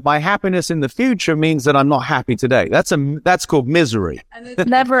implying that my happiness in the future means that I'm not happy today. That's called misery. And it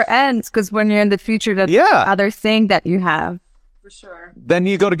never ends, because when you're in the future, that's the other thing that you have. For sure. Then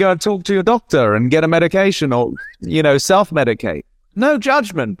you got to go and talk to your doctor and get a medication or, self-medicate. No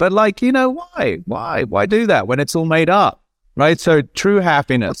judgment, but why do that when it's all made up, right? So true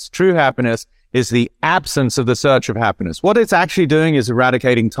happiness is the absence of the search of happiness. What it's actually doing is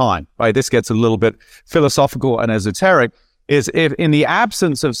eradicating time, right? This gets a little bit philosophical and esoteric, is if in the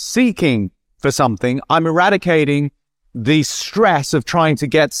absence of seeking for something, I'm eradicating the stress of trying to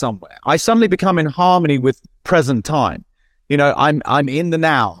get somewhere. I suddenly become in harmony with present time. I'm in the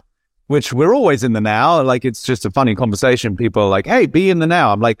now, which we're always in the now. Like, it's just a funny conversation. People are like, hey, be in the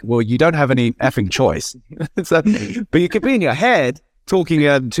now. I'm like, well, you don't have any effing choice. But you could be in your head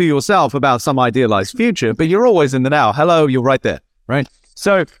talking to yourself about some idealized future, but you're always in the now. Hello, you're right there, right?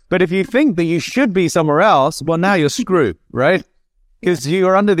 So, but if you think that you should be somewhere else, well, now you're screwed, right? Because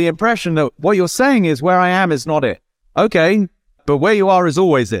you're under the impression that what you're saying is where I am is not it. Okay, but where you are is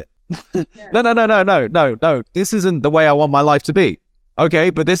always it. No. This isn't the way I want my life to be. Okay,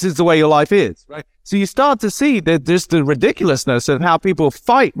 but this is the way your life is, right? So you start to see that there's the ridiculousness of how people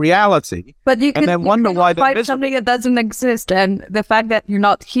fight reality, but you can then wonder why they're fight miserable. something that doesn't exist, and the fact that you're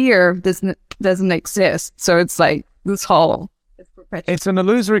not here doesn't exist. So it's like this whole. It's an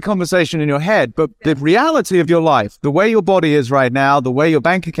illusory conversation in your head, but the reality of your life, the way your body is right now, the way your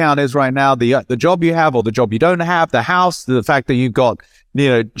bank account is right now, the job you have or the job you don't have, the house, the fact that you've got,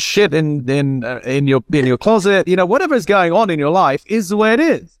 shit in your closet, whatever is going on in your life is the way it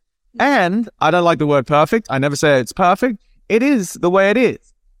is. And I don't like the word perfect. I never say it's perfect. It is the way it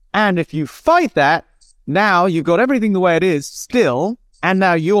is. And if you fight that, now you've got everything the way it is still, and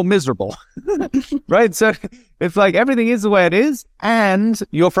now you're miserable, right? So it's like everything is the way it is and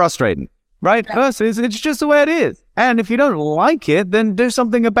you're frustrated, right? Versus it's just the way it is. And if you don't like it, then do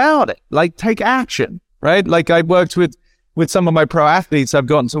something about it. Like take action, right? Like I worked with some of my pro athletes. I've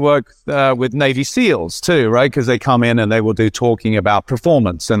gotten to work with Navy SEALs too, right? Because they come in and they will do talking about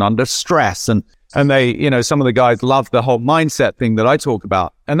performance and under stress. And they, some of the guys love the whole mindset thing that I talk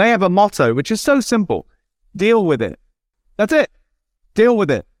about. And they have a motto, which is so simple. Deal with it. That's it. Deal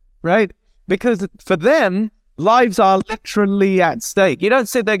with it, right? Because for them, lives are literally at stake. You don't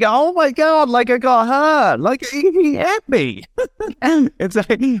sit there and go, oh my God, like I got hurt, like he hit me. It's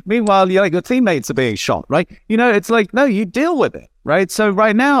like, meanwhile, your teammates are being shot, right? It's like, no, you deal with it, right? So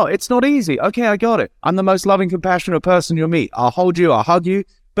right now, it's not easy. Okay, I got it. I'm the most loving, compassionate person you'll meet. I'll hold you, I'll hug you,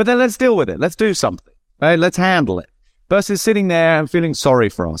 but then let's deal with it. Let's do something, right? Let's handle it. Versus sitting there and feeling sorry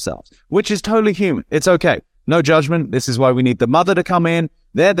for ourselves, which is totally human. It's okay. No judgment. This is why we need the mother to come in.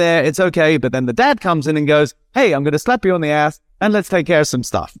 They're there. It's okay. But then the dad comes in and goes, hey, I'm going to slap you on the ass and let's take care of some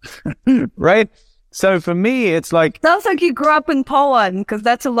stuff. Right? So for me, it's like... Sounds like you grew up in Poland because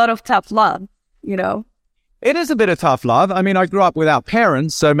that's a lot of tough love, It is a bit of tough love. I mean, I grew up without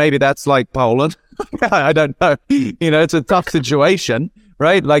parents, so maybe that's like Poland. I don't know. It's a tough situation,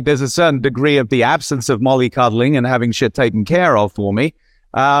 right? Like there's a certain degree of the absence of mollycoddling and having shit taken care of for me.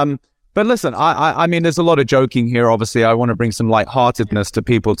 But listen, I mean, there's a lot of joking here. Obviously, I want to bring some lightheartedness to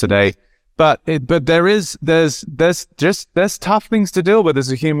people today. But there's tough things to deal with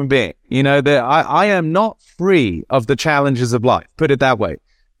as a human being. I am not free of the challenges of life. Put it that way.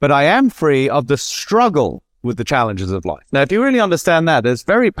 But I am free of the struggle with the challenges of life. Now, if you really understand that, it's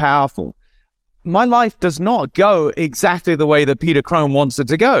very powerful. My life does not go exactly the way that Peter Crone wants it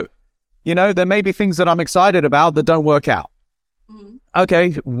to go. There may be things that I'm excited about that don't work out.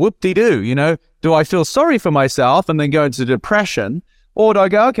 Okay, whoop-de-doo, do I feel sorry for myself and then go into depression? Or do I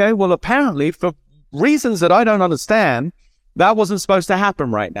go, okay, well, apparently for reasons that I don't understand, that wasn't supposed to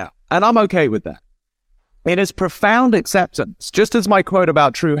happen right now. And I'm okay with that. It is profound acceptance. Just as my quote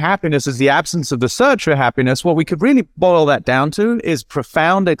about true happiness is the absence of the search for happiness, what we could really boil that down to is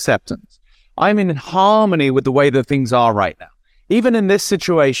profound acceptance. I'm in harmony with the way that things are right now. Even in this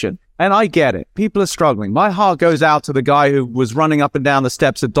situation, and I get it, people are struggling. My heart goes out to the guy who was running up and down the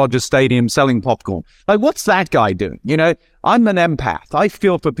steps at Dodger Stadium selling popcorn. Like, what's that guy doing? I'm an empath. I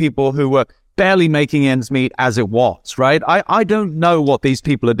feel for people who were barely making ends meet as it was, right? I don't know what these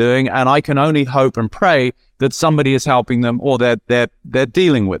people are doing, and I can only hope and pray that somebody is helping them or they're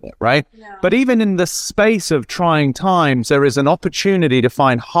dealing with it, right? Yeah. But even in the space of trying times, there is an opportunity to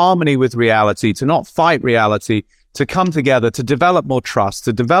find harmony with reality, to not fight reality, to come together, to develop more trust,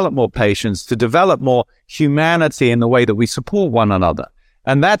 to develop more patience, to develop more humanity in the way that we support one another.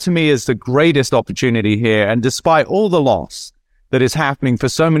 And that to me is the greatest opportunity here. And despite all the loss that is happening for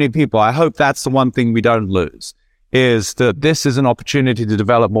so many people, I hope that's the one thing we don't lose, is that this is an opportunity to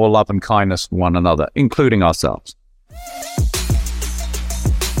develop more love and kindness for one another, including ourselves.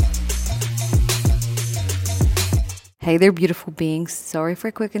 Hey there, beautiful beings. Sorry for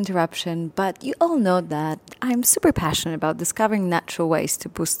a quick interruption, but you all know that I'm super passionate about discovering natural ways to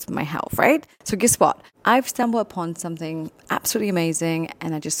boost my health, right? So guess what? I've stumbled upon something absolutely amazing,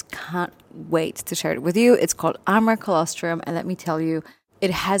 and I just can't wait to share it with you. It's called Amar Colostrum, and let me tell you,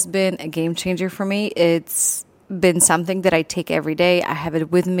 it has been a game changer for me. It's been something that I take every day. I have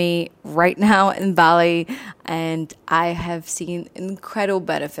it with me right now in Bali, and I have seen incredible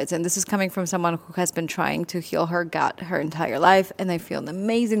benefits. And this is coming from someone who has been trying to heal her gut her entire life, and I feel an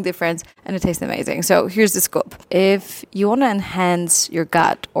amazing difference, and it tastes amazing. So here's the scoop. If you want to enhance your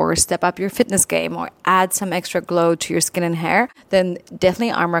gut or step up your fitness game or add some extra glow to your skin and hair, then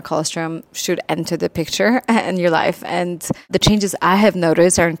definitely Armra Colostrum should enter the picture in your life. And the changes I have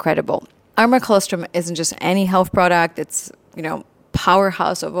noticed are incredible. Armra Colostrum isn't just any health product. It's,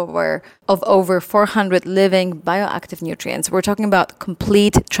 powerhouse of over 400 living bioactive nutrients. We're talking about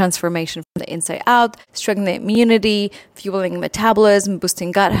complete transformation from the inside out, strengthening immunity, fueling metabolism,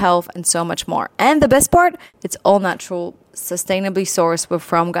 boosting gut health, and so much more. And the best part, it's all natural, sustainably sourced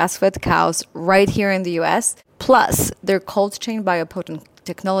from grass-fed cows right here in the US. Plus, their cold chain biopotent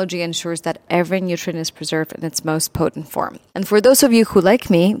technology ensures that every nutrient is preserved in its most potent form. And for those of you who,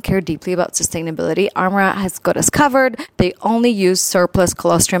 like me, care deeply about sustainability, Armra has got us covered. They only use surplus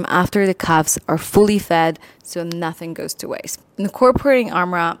colostrum after the calves are fully fed, so nothing goes to waste. Incorporating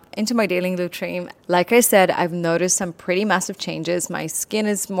Armra into my daily routine, like I said, I've noticed some pretty massive changes. My skin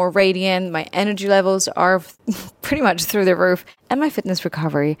is more radiant, my energy levels are pretty much through the roof, and my fitness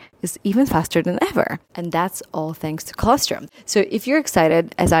recovery is even faster than ever. And that's all thanks to colostrum. So if you're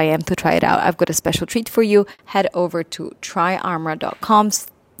excited, as I am, to try it out, I've got a special treat for you. Head over to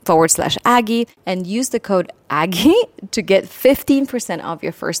tryarmra.com/Aggie and use the code Aggie to get 15% off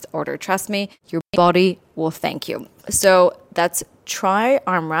your first order. Trust me, your body will thank you. So that's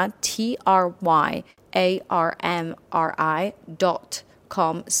tryarmra,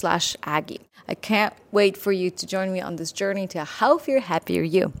 TRYARMRI.com/Aggie. I can't wait for you to join me on this journey to a healthier, happier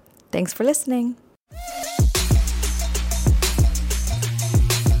you. Thanks for listening.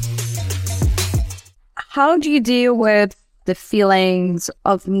 How do you deal with the feelings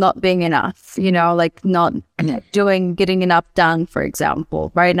of not being enough, not getting enough done, for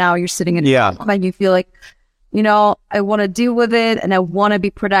example? Right now you're sitting in and you feel like, I want to deal with it and I want to be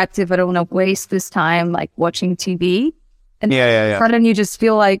productive. I don't want to waste this time like watching TV. And then you just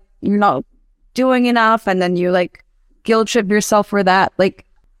feel like you're not doing enough, and then you like guilt trip yourself for that. Like,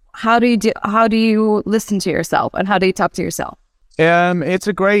 how do you listen to yourself, and how do you talk to yourself? It's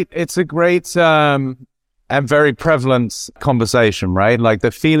a great and very prevalent conversation, right? Like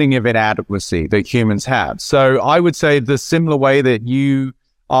the feeling of inadequacy that humans have. So I would say the similar way that you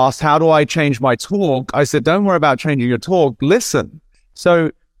asked, how do I change my talk? I said, don't worry about changing your talk, listen.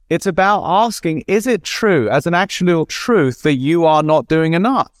 So it's about asking, is it true as an actual truth that you are not doing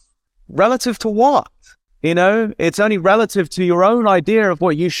enough? Relative to what? It's only relative to your own idea of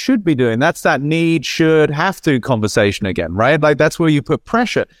what you should be doing. That's that need, should, have to conversation again, right? Like that's where you put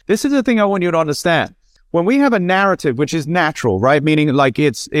pressure. This is the thing I want you to understand. When we have a narrative, which is natural, right? Meaning like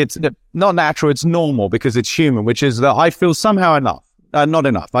it's not natural, it's normal because it's human, which is that I feel somehow not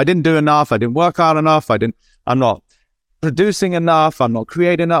enough. I didn't do enough. I didn't work hard enough. I'm not producing enough. I'm not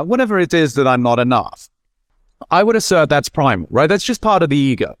creating enough, whatever it is that I'm not enough. I would assert that's primal, right? That's just part of the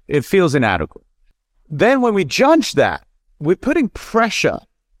ego. It feels inadequate. Then when we judge that, we're putting pressure.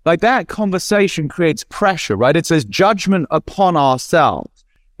 Like that conversation creates pressure, right? It says judgment upon ourselves.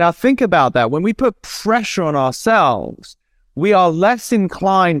 Now think about that. When we put pressure on ourselves, we are less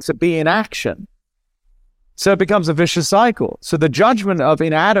inclined to be in action. So it becomes a vicious cycle. So the judgment of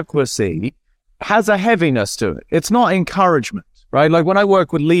inadequacy has a heaviness to it. It's not encouragement, right? Like when I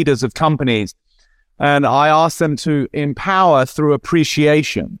work with leaders of companies and I ask them to empower through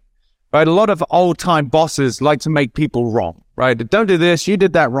appreciation, right? A lot of old-time bosses like to make people wrong, right? Don't do this, you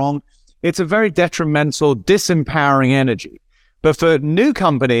did that wrong. It's a very detrimental, disempowering energy. But for new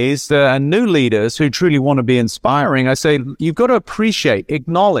companies and new leaders who truly want to be inspiring, I say, you've got to appreciate,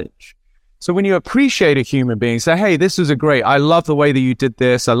 acknowledge. So when you appreciate a human being, say, hey, this is I love the way that you did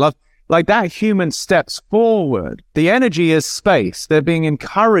this. Like that human steps forward. The energy is space. They're being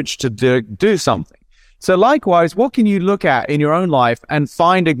encouraged to do something. So likewise, what can you look at in your own life and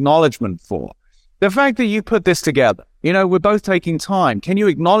find acknowledgement for? The fact that you put this together, we're both taking time. Can you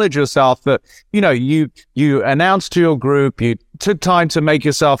acknowledge yourself that, you announced to your group, you took time to make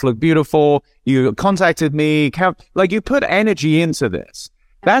yourself look beautiful, you contacted me, like you put energy into this.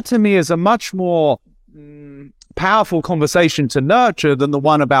 That to me is a much more powerful conversation to nurture than the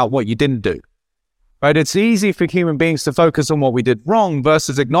one about what you didn't do. Right? It's easy for human beings to focus on what we did wrong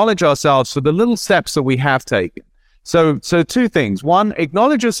versus acknowledge ourselves for the little steps that we have taken. So two things. One,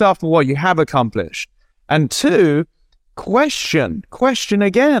 acknowledge yourself for what you have accomplished. And two, question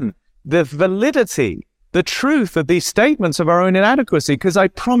again the validity, the truth of these statements of our own inadequacy. Because I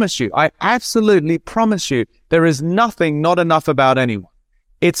absolutely promise you, there is nothing not enough about anyone.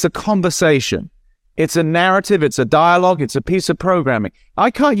 It's a conversation. It's a narrative, it's a dialogue, it's a piece of programming.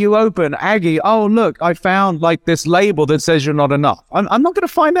 I cut you open, Aggie, oh, look, I found like this label that says you're not enough. I'm not going to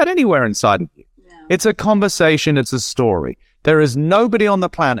find that anywhere inside of you. Yeah. It's a conversation, it's a story. There is nobody on the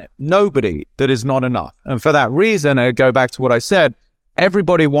planet, nobody that is not enough. And for that reason, I go back to what I said,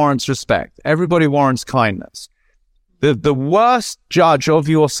 everybody warrants respect. Everybody warrants kindness. The worst judge of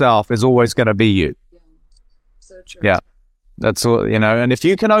yourself is always going to be you. Yeah. So true. Yeah. That's all, and if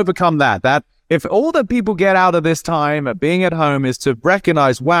you can overcome that if all that people get out of this time of being at home is to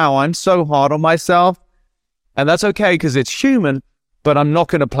recognize, wow, I'm so hard on myself, and that's okay because it's human, but I'm not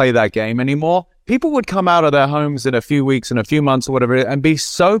going to play that game anymore. People would come out of their homes in a few weeks, in a few months or whatever, and be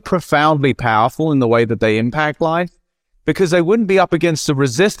so profoundly powerful in the way that they impact life because they wouldn't be up against the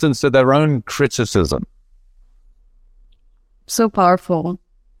resistance of their own criticism. So powerful.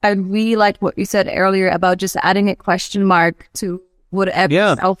 I really like what you said earlier about just adding a question mark to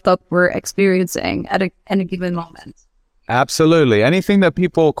whatever self-doubt we're experiencing at any given moment. Absolutely. Anything that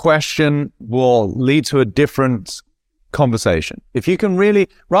people question will lead to a different conversation. If you can really,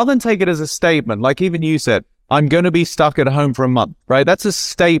 rather than take it as a statement, like even you said, I'm going to be stuck at home for a month, right? That's a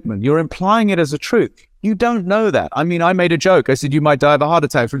statement. You're implying it as a truth. You don't know that. I mean, I made a joke. I said, you might die of a heart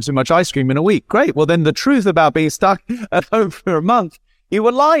attack from too much ice cream in a week. Great. Well, then the truth about being stuck at home for a month, you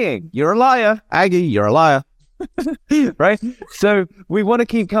were lying. You're a liar. Aggie, you're a liar. Right? So we want to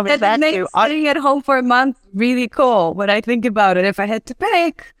keep coming back to sitting at home for a month really cool. When I think about it, if I had to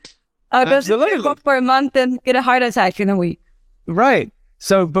pick, I'd just sit home for a month and get a heart attack in a week. Right.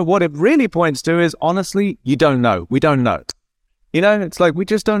 So, but what it really points to is, honestly, you don't know. We don't know. It's like, we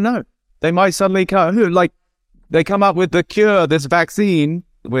just don't know. They might suddenly they come up with the cure, this vaccine,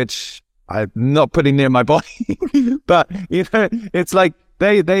 which I'm not putting near my body, but it's like,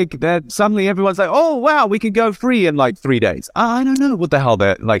 they're suddenly everyone's like, oh, wow, we could go free in like 3 days. I don't know what the hell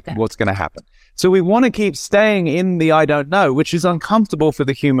what's going to happen. So we want to keep staying in the I don't know, which is uncomfortable for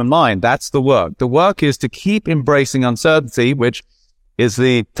the human mind. That's the work. The work is to keep embracing uncertainty, which is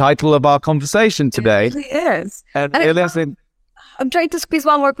the title of our conversation today. It really is. And I'm trying to squeeze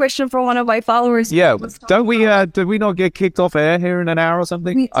one more question from one of my followers. Yeah. Did we not get kicked off air here in an hour or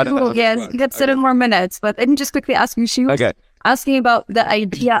something? We do, yes. We got 7 more minutes. But let me just quickly ask you, she was asking about the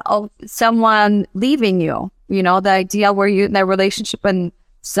idea of someone leaving you, the idea where you're in a relationship and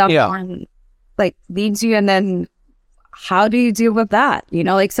someone leaves you, and then how do you deal with that?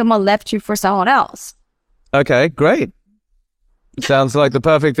 Someone left you for someone else. Okay, great. Sounds like the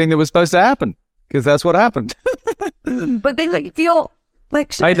perfect thing that was supposed to happen, because that's what happened. But they feel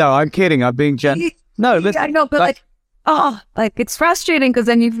like shit. I know, I'm kidding. I'm being gentle. No, listen. I know, but it's frustrating because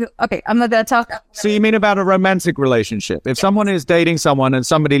then you feel, okay, I'm not going to talk. So you mean about a romantic relationship? If someone is dating someone and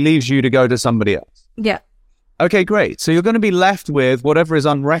somebody leaves you to go to somebody else. Yeah. Okay, great. So you're going to be left with whatever is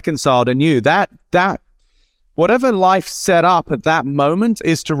unreconciled in you. That whatever life set up at that moment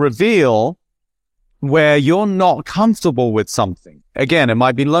is to reveal where you're not comfortable with something. Again, it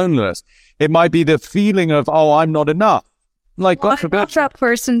might be loneliness. It might be the feeling of, oh, I'm not enough. Like, I love that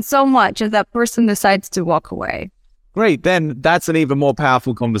person so much, and that person decides to walk away. Great. Then that's an even more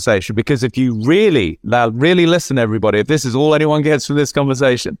powerful conversation, because if you really listen, everybody, if this is all anyone gets from this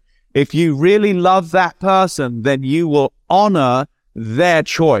conversation, if you really love that person, then you will honor their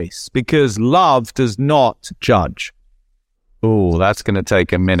choice, because love does not judge. Oh, that's going to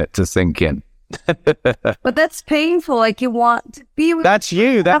take a minute to sink in. But that's painful. Like, you want to be with. That's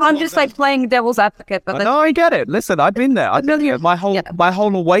you. I'm just playing devil's advocate. But no, I get it. Listen, I've been there. My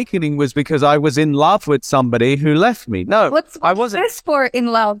whole awakening was because I was in love with somebody who left me. No, I wasn't. What's this for in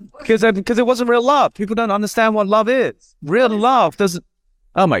love? Because it wasn't real love. People don't understand what love is. Real love doesn't.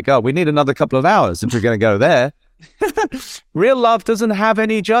 Oh my God, we need another couple of hours if we're going to go there. Real love doesn't have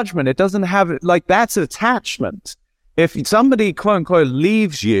any judgment. It doesn't have that's attachment. If somebody, quote unquote,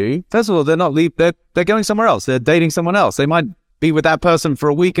 leaves you, first of all, they're going somewhere else. They're dating someone else. They might be with that person for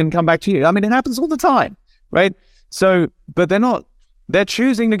a week and come back to you. I mean, it happens all the time, right? So, but they're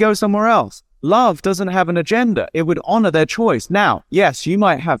choosing to go somewhere else. Love doesn't have an agenda. It would honor their choice. Now, yes, you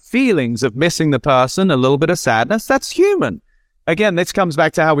might have feelings of missing the person, a little bit of sadness. That's human. Again, this comes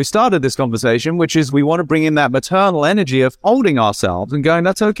back to how we started this conversation, which is we want to bring in that maternal energy of holding ourselves and going,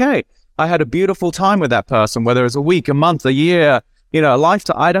 that's okay. I had a beautiful time with that person, whether it's a week, a month, a year, a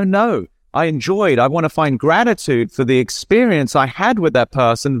lifetime. I don't know. I enjoyed. I want to find gratitude for the experience I had with that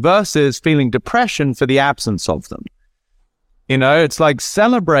person versus feeling depression for the absence of them. It's like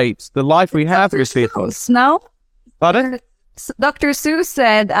celebrate the life we have with people. No? Pardon? Dr. Seuss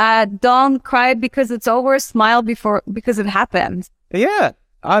said, don't cry because it's over, smile because it happened. Yeah.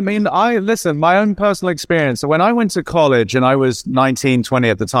 I mean, listen, my own personal experience. So when I went to college and I was 19, 20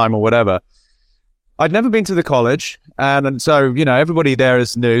 at the time or whatever, I'd never been to the college. And so, everybody there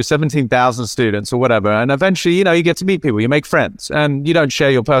is new, 17,000 students or whatever. And eventually, you get to meet people, you make friends, and you don't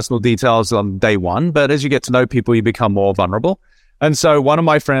share your personal details on day one. But as you get to know people, you become more vulnerable. And so one of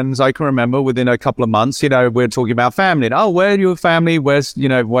my friends, I can remember within a couple of months, we're talking about family. And, where are your family? Where's,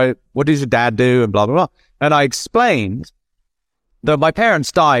 what does your dad do? And blah, blah, blah. And I explained that my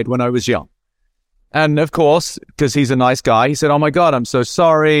parents died when I was young. And of course, because he's a nice guy, he said, oh my God, I'm so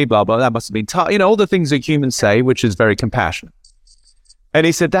sorry, blah, blah, that must have been tough. All the things that humans say, which is very compassionate. And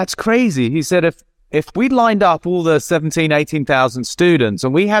he said, that's crazy. He said, if we lined up all the 18,000 students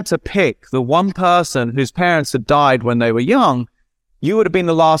and we had to pick the one person whose parents had died when they were young, you would have been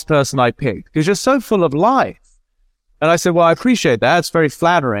the last person I picked because you're so full of life. And I said, well, I appreciate that. It's very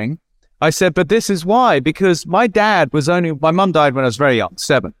flattering. I said, but this is why, because my mum died when I was very young,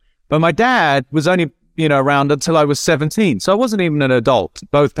 7. But my dad was only, around until I was 17. So I wasn't even an adult.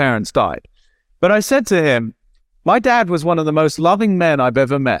 Both parents died. But I said to him, my dad was one of the most loving men I've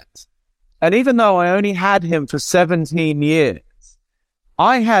ever met. And even though I only had him for 17 years,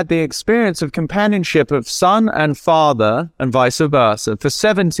 I had the experience of companionship of son and father and vice versa for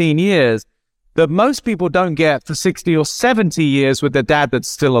 17 years that most people don't get for 60 or 70 years with their dad that's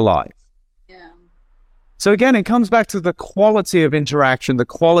still alive. Yeah. So again, it comes back to the quality of interaction, the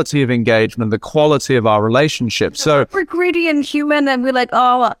quality of engagement, the quality of our relationship. So we're greedy and human and we're like,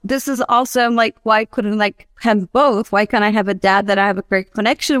 oh, this is awesome. Like, why couldn't I have both? Why can't I have a dad that I have a great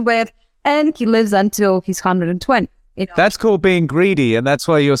connection with and he lives until he's 120? That's called being greedy, and that's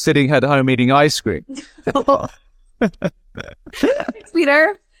why you're sitting at home eating ice cream.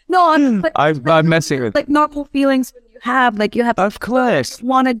 Peter. No, I'm messing with normal feelings when you have. Of course,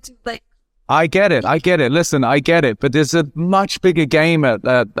 wanted to I get it. Listen, I get it, but there's a much bigger game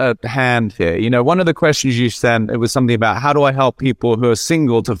at hand here. One of the questions you sent, it was something about how do I help people who are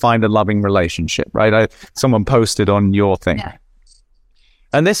single to find a loving relationship, right? Someone posted on your thing,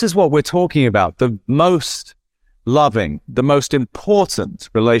 and this is what we're talking about. The most loving, the most important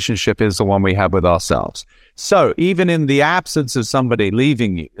relationship is the one we have with ourselves. So even in the absence of somebody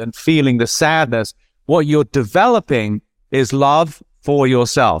leaving you and feeling the sadness, what you're developing is love for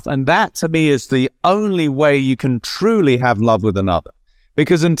yourself. And that to me is the only way you can truly have love with another.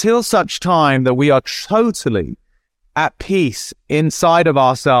 Because until such time that we are totally at peace inside of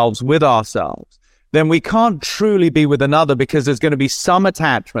ourselves with ourselves, then we can't truly be with another because there's going to be some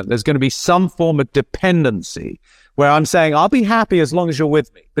attachment. There's going to be some form of dependency where I'm saying, I'll be happy as long as you're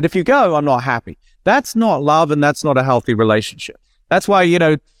with me. But if you go, I'm not happy. That's not love and that's not a healthy relationship. That's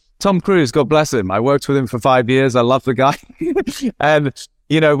why, Tom Cruise, God bless him. I worked with him for 5 years. I love the guy. And,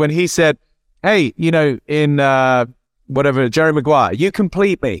 when he said, hey, in Jerry Maguire, you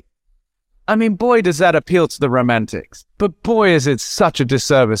complete me. I mean, boy, does that appeal to the romantics. But boy, is it such a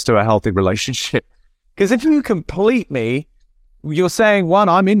disservice to a healthy relationship. Because if you complete me, you're saying, one,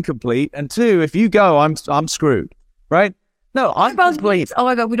 I'm incomplete, and two, if you go, I'm screwed, right? No, I'm complete. Oh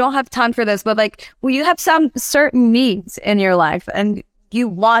my God, we don't have time for this, but you have some certain needs in your life, and you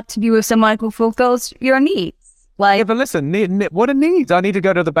want to be with someone who fulfills your needs. Yeah, but listen, what are needs? I need to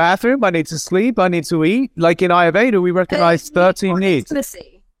go to the bathroom. I need to sleep. I need to eat. Like in Ayurveda, we recognize 13 needs.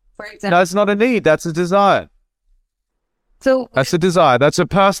 Intimacy, for example. No, it's not a need. That's a desire. So that's a desire. That's a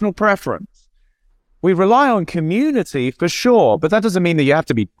personal preference. We rely on community for sure, but that doesn't mean that you have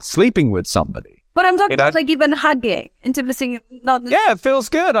to be sleeping with somebody. But I'm talking about even hugging, intimacy. Yeah, it feels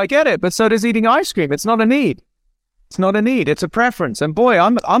good. I get it. But so does eating ice cream. It's not a need. It's not a need. It's a preference. And boy,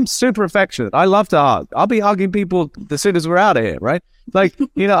 I'm super affectionate. I love to hug. I'll be hugging people as soon as we're out of here, right? I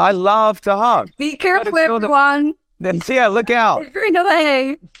love to hug. Be careful, everyone. Yeah, look out.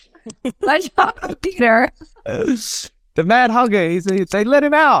 Hey, watch out, Peter. The mad hugger, they let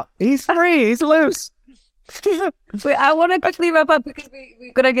him out. He's free. He's loose. Wait, I want to quickly wrap up because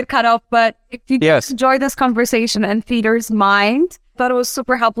we're going to get cut off. But if you enjoyed this conversation and Peter's mind, thought it was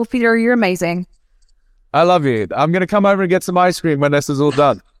super helpful. Peter, you're amazing. I love you. I'm going to come over and get some ice cream when this is all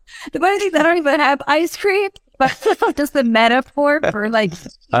done. The funny thing is I don't even have ice cream, but just the metaphor for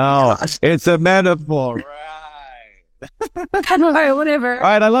Oh, it's a metaphor. Right. All right, whatever. All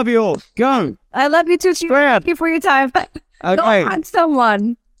right, I love you all. Go. I love you too. Thank you for your time. Okay. Go on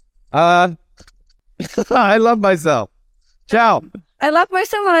someone. I love myself. Ciao. I love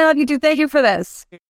myself and I love you too. Thank you for this.